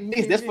 He can't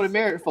miss. That's for the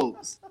married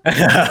folks. That's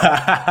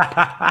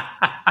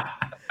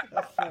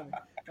funny.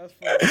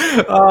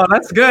 Oh,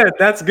 that's good.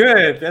 That's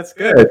good.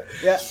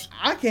 Yeah,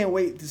 I can't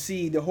wait to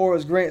see the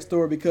Horace Grant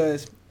story,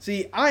 because,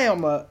 see, I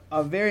am a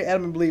very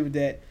adamant believer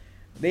that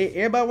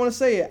everybody want to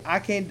say it. I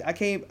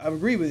can't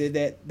agree with it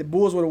that the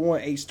Bulls would have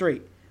won 8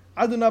 straight.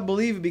 I do not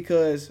believe it,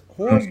 because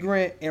Horace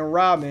Grant and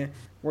Rodman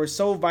were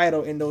so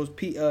vital in those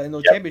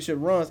championship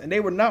runs, and they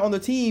were not on the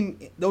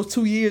team those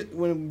 2 years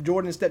when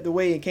Jordan stepped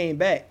away and came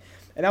back.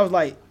 And I was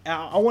like,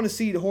 I want to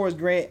see the Horace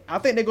Grant. I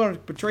think they're going to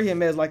portray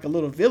him as like a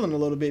little villain a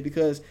little bit,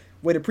 because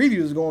where the preview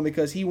is going,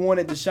 because he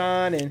wanted to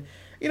shine, and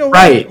you know,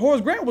 right.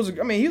 Horace Grant was.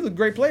 I mean, he was a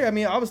great player. I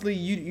mean, obviously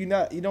you're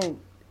not in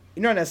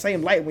that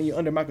same light when you're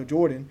under Michael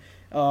Jordan,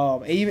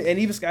 and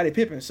even Scottie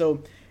Pippen.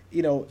 So,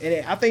 you know,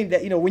 and I think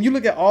that, you know, when you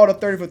look at all the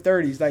 30 for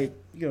 30s, like,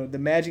 you know, the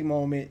Magic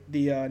moment,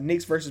 the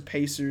Knicks versus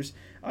Pacers,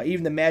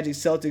 even the Magic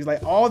Celtics,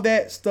 like all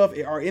that stuff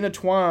are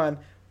intertwined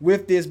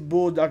with this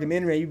Bulls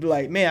documentary. And you'd be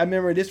like, man, I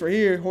remember this right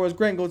here. Horace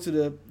Grant go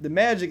to the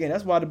Magic, and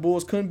that's why the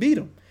Bulls couldn't beat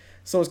him.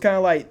 So it's kind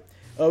of like.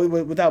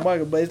 Without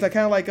Michael, but it's like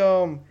kind of like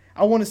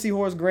I want to see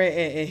Horace Grant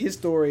and his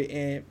story,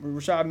 and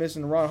Rashad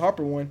mentioned the Ron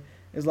Harper one.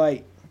 It's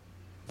like,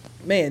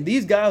 man,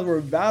 these guys were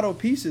vital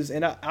pieces,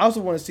 and I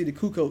also want to see the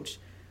Kukoc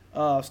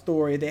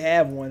story. They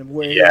have one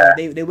where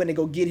they went to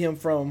go get him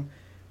from,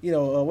 you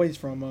know, where he's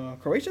from,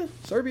 Croatia,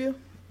 Serbia,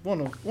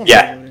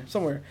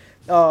 somewhere.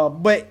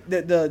 But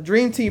the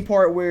Dream Team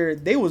part where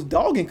they was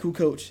dogging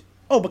Kukoc.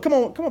 Oh, but come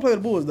on, play with the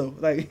Bulls though.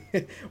 Like,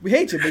 we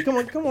hate you, but come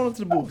on to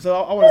the Bulls. So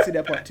I want to see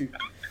that part too.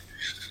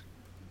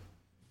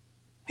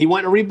 He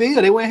wanted to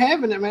rebuild. They weren't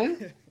having it,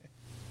 man.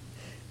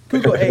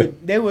 Kukoc, hey,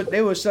 they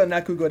were shutting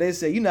out Kukoc. They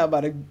said,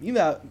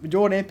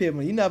 Jordan and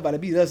Pittman, you're not about to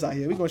beat us out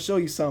here. We're gonna show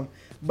you something.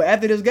 But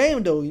after this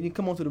game though, you need to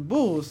come on to the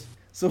Bulls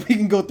so we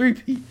can go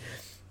 3-peat.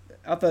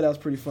 I thought that was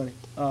pretty funny.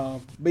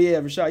 But yeah,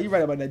 Rashad, you're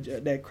right about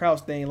that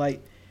Krause thing.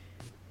 Like,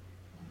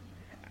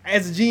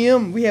 as a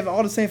GM, we have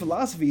all the same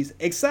philosophies,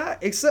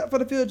 except for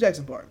the Phil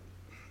Jackson part.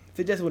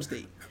 Phil Jackson would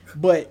stay.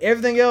 But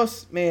everything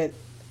else, man.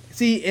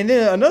 See, and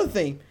then another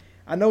thing,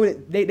 I know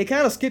that they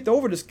kind of skipped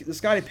over the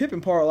Scottie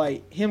Pippen part,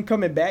 like him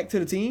coming back to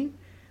the team.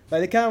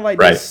 Like they kind of like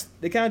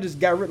they kind of just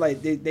got rid,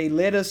 like they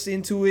led us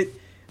into it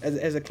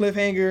as a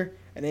cliffhanger,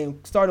 and then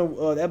starting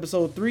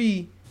episode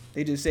 3,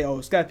 they just say, "Oh,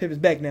 Scottie Pippen's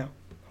back now."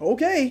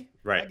 Okay,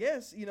 right? I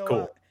guess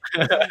Cool.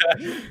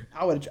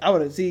 I would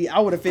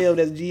have failed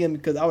as a GM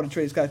because I would have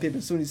traded Scottie Pippen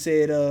as soon as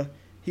he said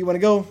he want to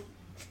go.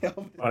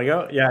 Want to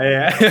go?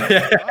 Yeah. All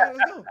right,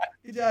 let's go.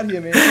 Get you out of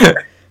here,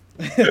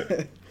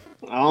 man.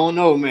 I don't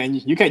know, man.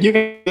 You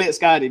can't let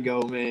Scotty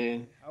go,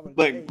 man.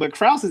 But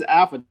Krause's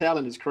alpha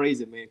talent is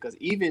crazy, man. Because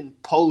even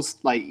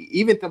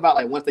think about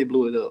like once they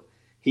blew it up,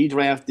 he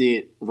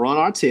drafted Ron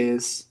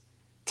Artest,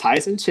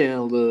 Tyson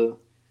Chandler,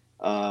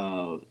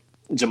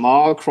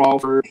 Jamal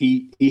Crawford.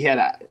 He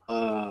had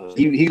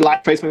he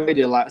liked Trace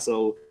McGrady a lot.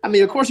 So I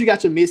mean, of course, you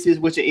got your misses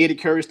with your Eddie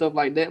Curry stuff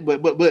like that.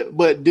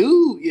 But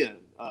dude, yeah,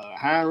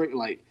 Heinrich,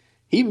 like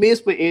he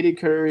missed with Eddie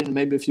Curry and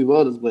maybe a few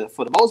others. But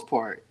for the most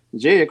part,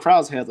 Jerry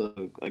Krause has a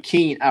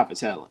keen alpha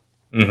talent.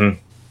 Mm-hmm.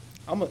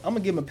 I'm gonna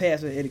give him a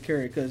pass with Eddie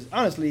Curry because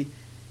honestly,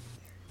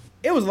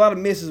 it was a lot of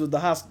misses with the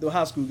high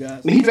school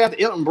guys. I mean, he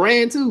drafted Elton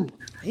Brand too.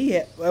 He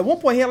had at one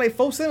point he had like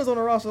 4 centers on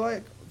the roster,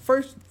 like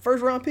first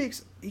round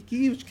picks. He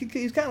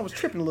kind of was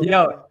tripping a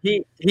little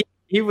bit.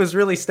 He was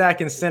really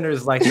stacking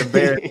centers like the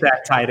Bears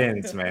stack tight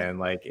ends, man.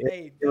 Like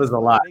it was a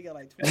lot. They got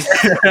like 20.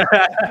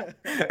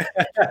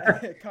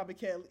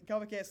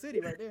 Copycat City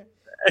right there.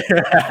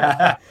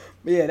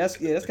 But yeah, that's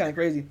kind of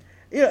crazy.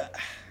 Yeah,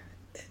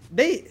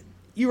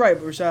 you're right,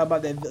 Rashad,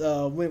 about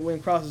that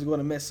when Krause is going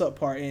to mess up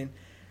part, and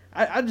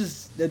I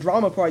just the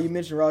drama part you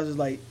mentioned, Ross, is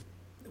like,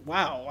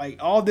 wow, like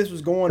all this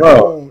was going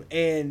on,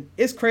 and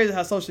it's crazy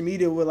how social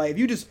media would like if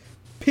you just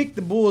pick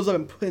the Bulls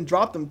up and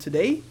drop them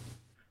today.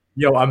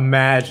 Yo,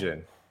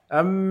 imagine.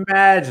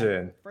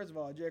 First of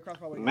all, Jerry Krause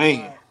probably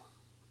man.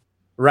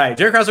 Right,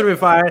 Jerry Krause would have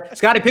been fired.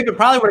 Scottie Pippen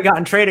probably would have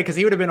gotten traded because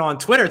he would have been on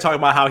Twitter talking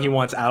about how he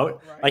wants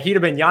out. Right. Like he'd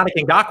have been Yannick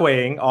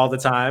Ngakweing all the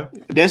time.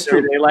 That's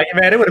true. Like,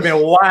 man, it would have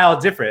been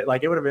wild different.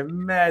 Like it would have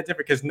been mad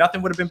different because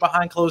nothing would have been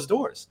behind closed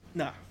doors.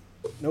 Nah,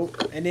 nope.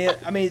 And then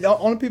I mean, the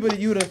only people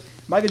that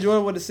Michael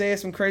Jordan would have said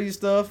some crazy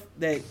stuff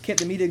that kept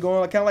the media going,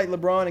 like kind of like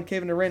LeBron and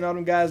Kevin Durant and all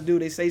them guys do.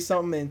 They say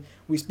something and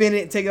we spin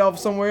it and take it off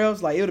somewhere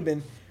else. Like it would have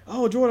been,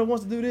 oh, Jordan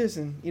wants to do this,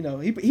 and you know,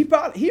 he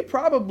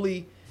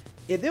probably.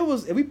 If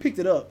we picked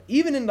it up,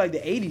 even in like the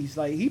 80s,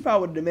 like he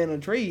probably would have demanded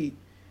a trade,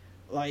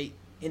 like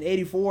in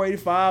 84,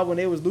 85 when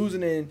they was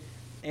losing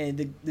and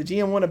the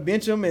GM want to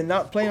bench him and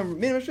not play him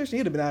minimum restriction,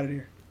 he'd have been out of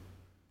there.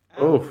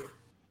 Oh,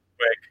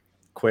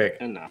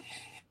 quick. No.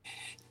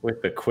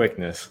 With the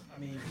quickness. I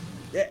mean,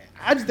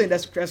 I just think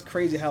that's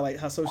crazy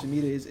how social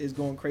media is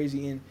going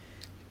crazy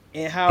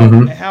and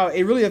how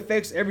it really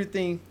affects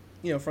everything,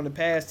 you know, from the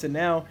past to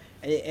now.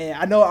 And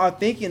I know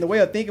the way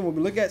of thinking when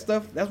we look at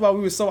stuff, that's why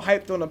we were so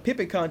hyped on the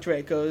Pippen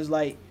contract, because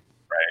like,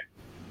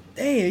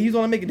 damn, he's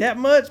only making that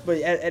much, but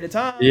at the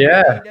time,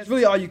 that's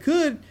really all you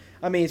could.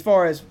 I mean, as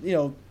far as, you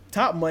know,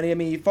 top money, I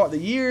mean, he fought the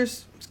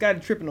years, Scotty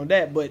tripping on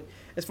that, but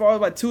as far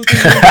as like $2-3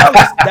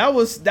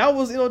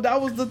 million,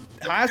 that was the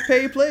highest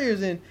paid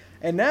players, and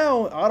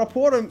now Otto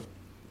Porter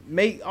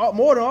make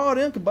more than all of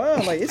them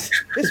combined. Like it's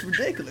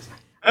ridiculous.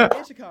 In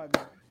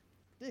Chicago,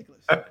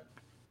 ridiculous.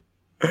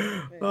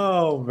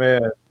 Oh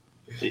man.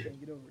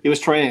 It was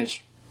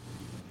trash.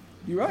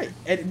 You're right.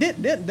 And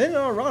didn't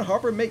Ron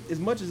Harper make as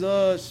much as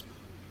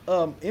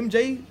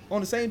MJ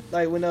on the same,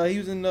 like when he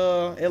was in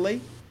LA?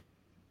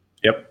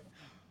 Yep.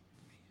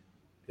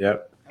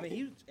 I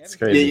mean, it's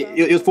crazy.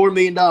 Yeah, it was $4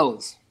 million.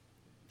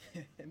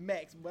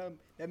 Max,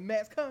 that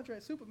Max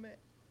contract, Supermax.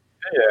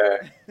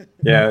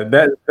 Yeah.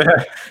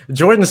 That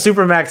Jordan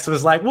Supermax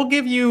was like, we'll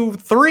give you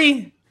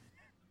 $3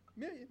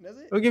 million. That's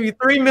it. We'll give you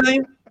 $3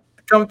 million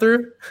to come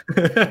through.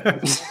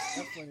 That's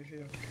funny as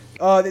hell.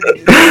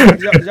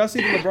 Did y'all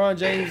see the LeBron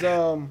James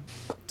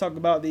talk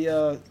about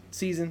the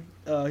season?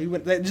 He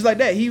went just like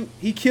that.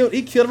 He killed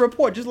a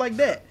report just like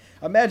that.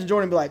 Imagine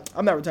Jordan be like,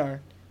 "I'm not retiring,"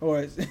 or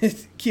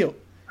it's killed.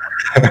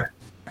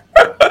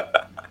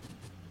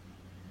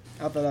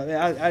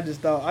 I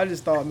just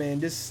thought, man,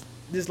 this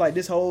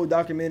whole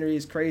documentary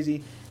is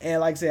crazy.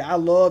 And like I said, I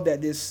love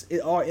that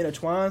it all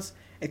intertwines.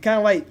 It's kind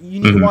of like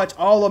you need to watch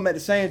all of them at the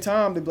same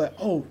time to be like,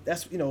 oh,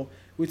 that's, you know,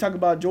 we talk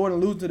about Jordan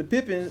losing to the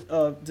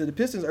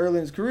Pistons early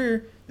in his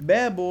career, the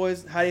bad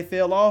boys, how they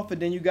fell off,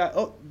 and then you got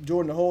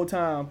Jordan the whole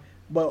time.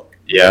 But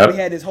we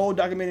had this whole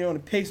documentary on the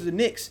Pacers and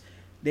Knicks.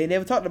 They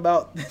never talked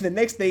about the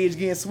next stage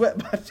getting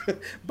swept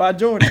by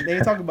Jordan. They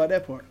ain't talking about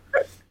that part.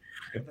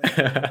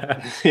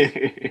 That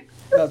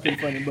was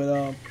pretty funny.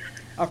 But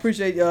all I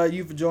appreciate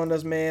you for joining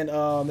us, man.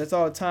 That's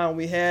all the time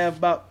we have.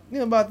 About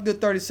a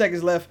good 30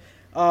 seconds left.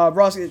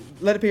 Ross,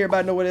 let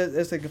everybody know where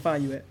else they can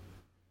find you at.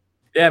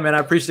 Yeah, man, I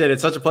appreciate it.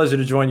 It's such a pleasure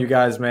to join you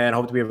guys, man.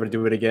 Hope to be able to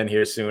do it again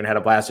here soon. Had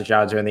a blast with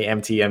y'all during the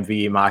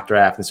MTMV mock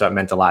draft, and so it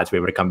meant a lot to be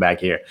able to come back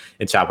here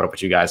and chop it up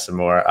with you guys some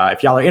more.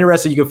 If y'all are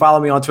interested, you can follow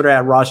me on Twitter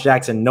at Ross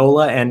Jackson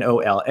Nola,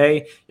 Nola.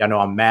 Y'all know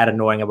I'm mad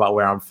annoying about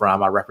where I'm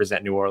from. I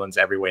represent New Orleans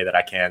every way that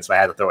I can, so I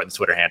had to throw it in the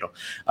Twitter handle.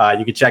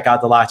 You can check out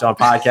the Locked On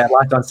podcast,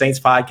 Locked On Saints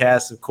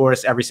podcast, of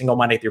course, every single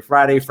Monday through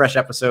Friday, fresh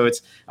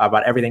episodes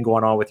about everything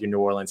going on with your New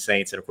Orleans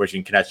Saints. And, of course,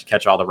 you can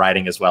catch all the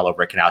writing as well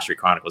over at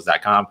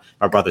CanalStreetChronicles.com.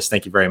 My brothers,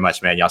 thank you very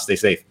much, man. Y'all stay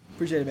safe.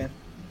 Appreciate it, man.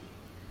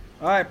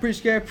 All right,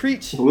 preach, Gary,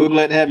 preach. We're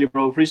glad to have you,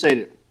 bro. Appreciate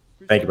it.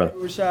 Thank you, brother.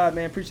 Rashad,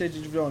 man. Appreciate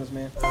you joining us,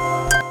 man.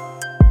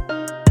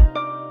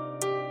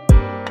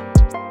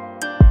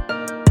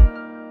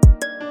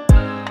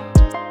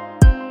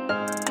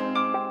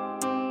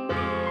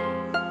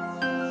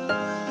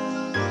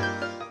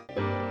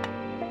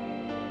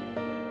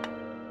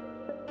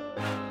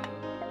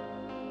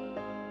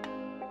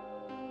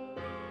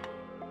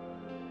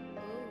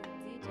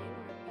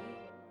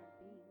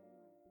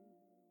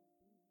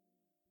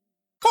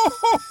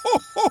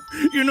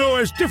 You know,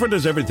 as different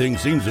as everything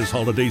seems this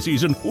holiday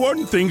season,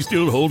 one thing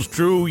still holds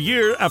true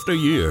year after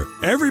year.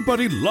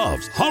 Everybody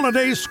loves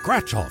holiday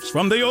scratch-offs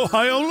from the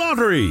Ohio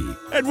Lottery.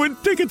 And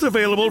with tickets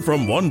available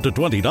from $1 to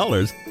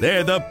 $20,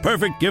 they're the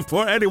perfect gift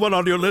for anyone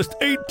on your list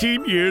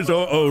 18 years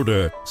or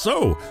older.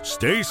 So,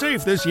 stay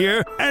safe this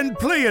year and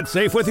play it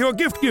safe with your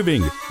gift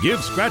giving.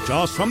 Give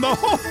scratch-offs from the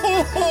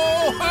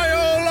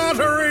Ohio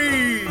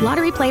Lottery!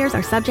 Lottery players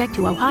are subject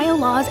to Ohio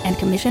laws and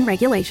commission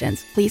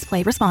regulations. Please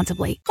play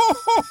responsibly.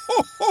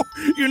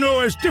 You know,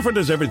 as different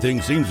as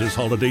everything seems this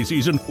holiday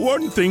season,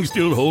 one thing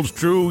still holds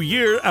true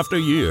year after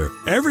year.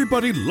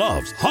 Everybody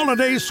loves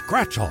holiday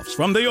scratch-offs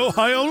from the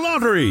Ohio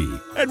Lottery.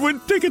 And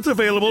with tickets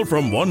available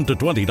from $1 to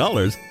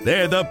 $20,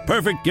 they're the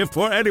perfect gift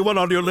for anyone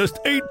on your list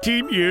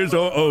 18 years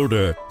or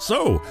older.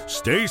 So,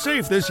 stay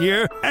safe this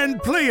year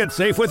and play it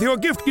safe with your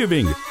gift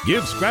giving.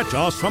 Give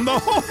scratch-offs from the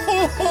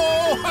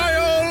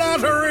Ohio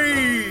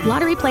Lottery!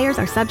 Lottery players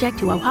are subject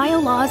to Ohio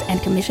laws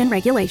and commission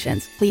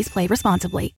regulations. Please play responsibly.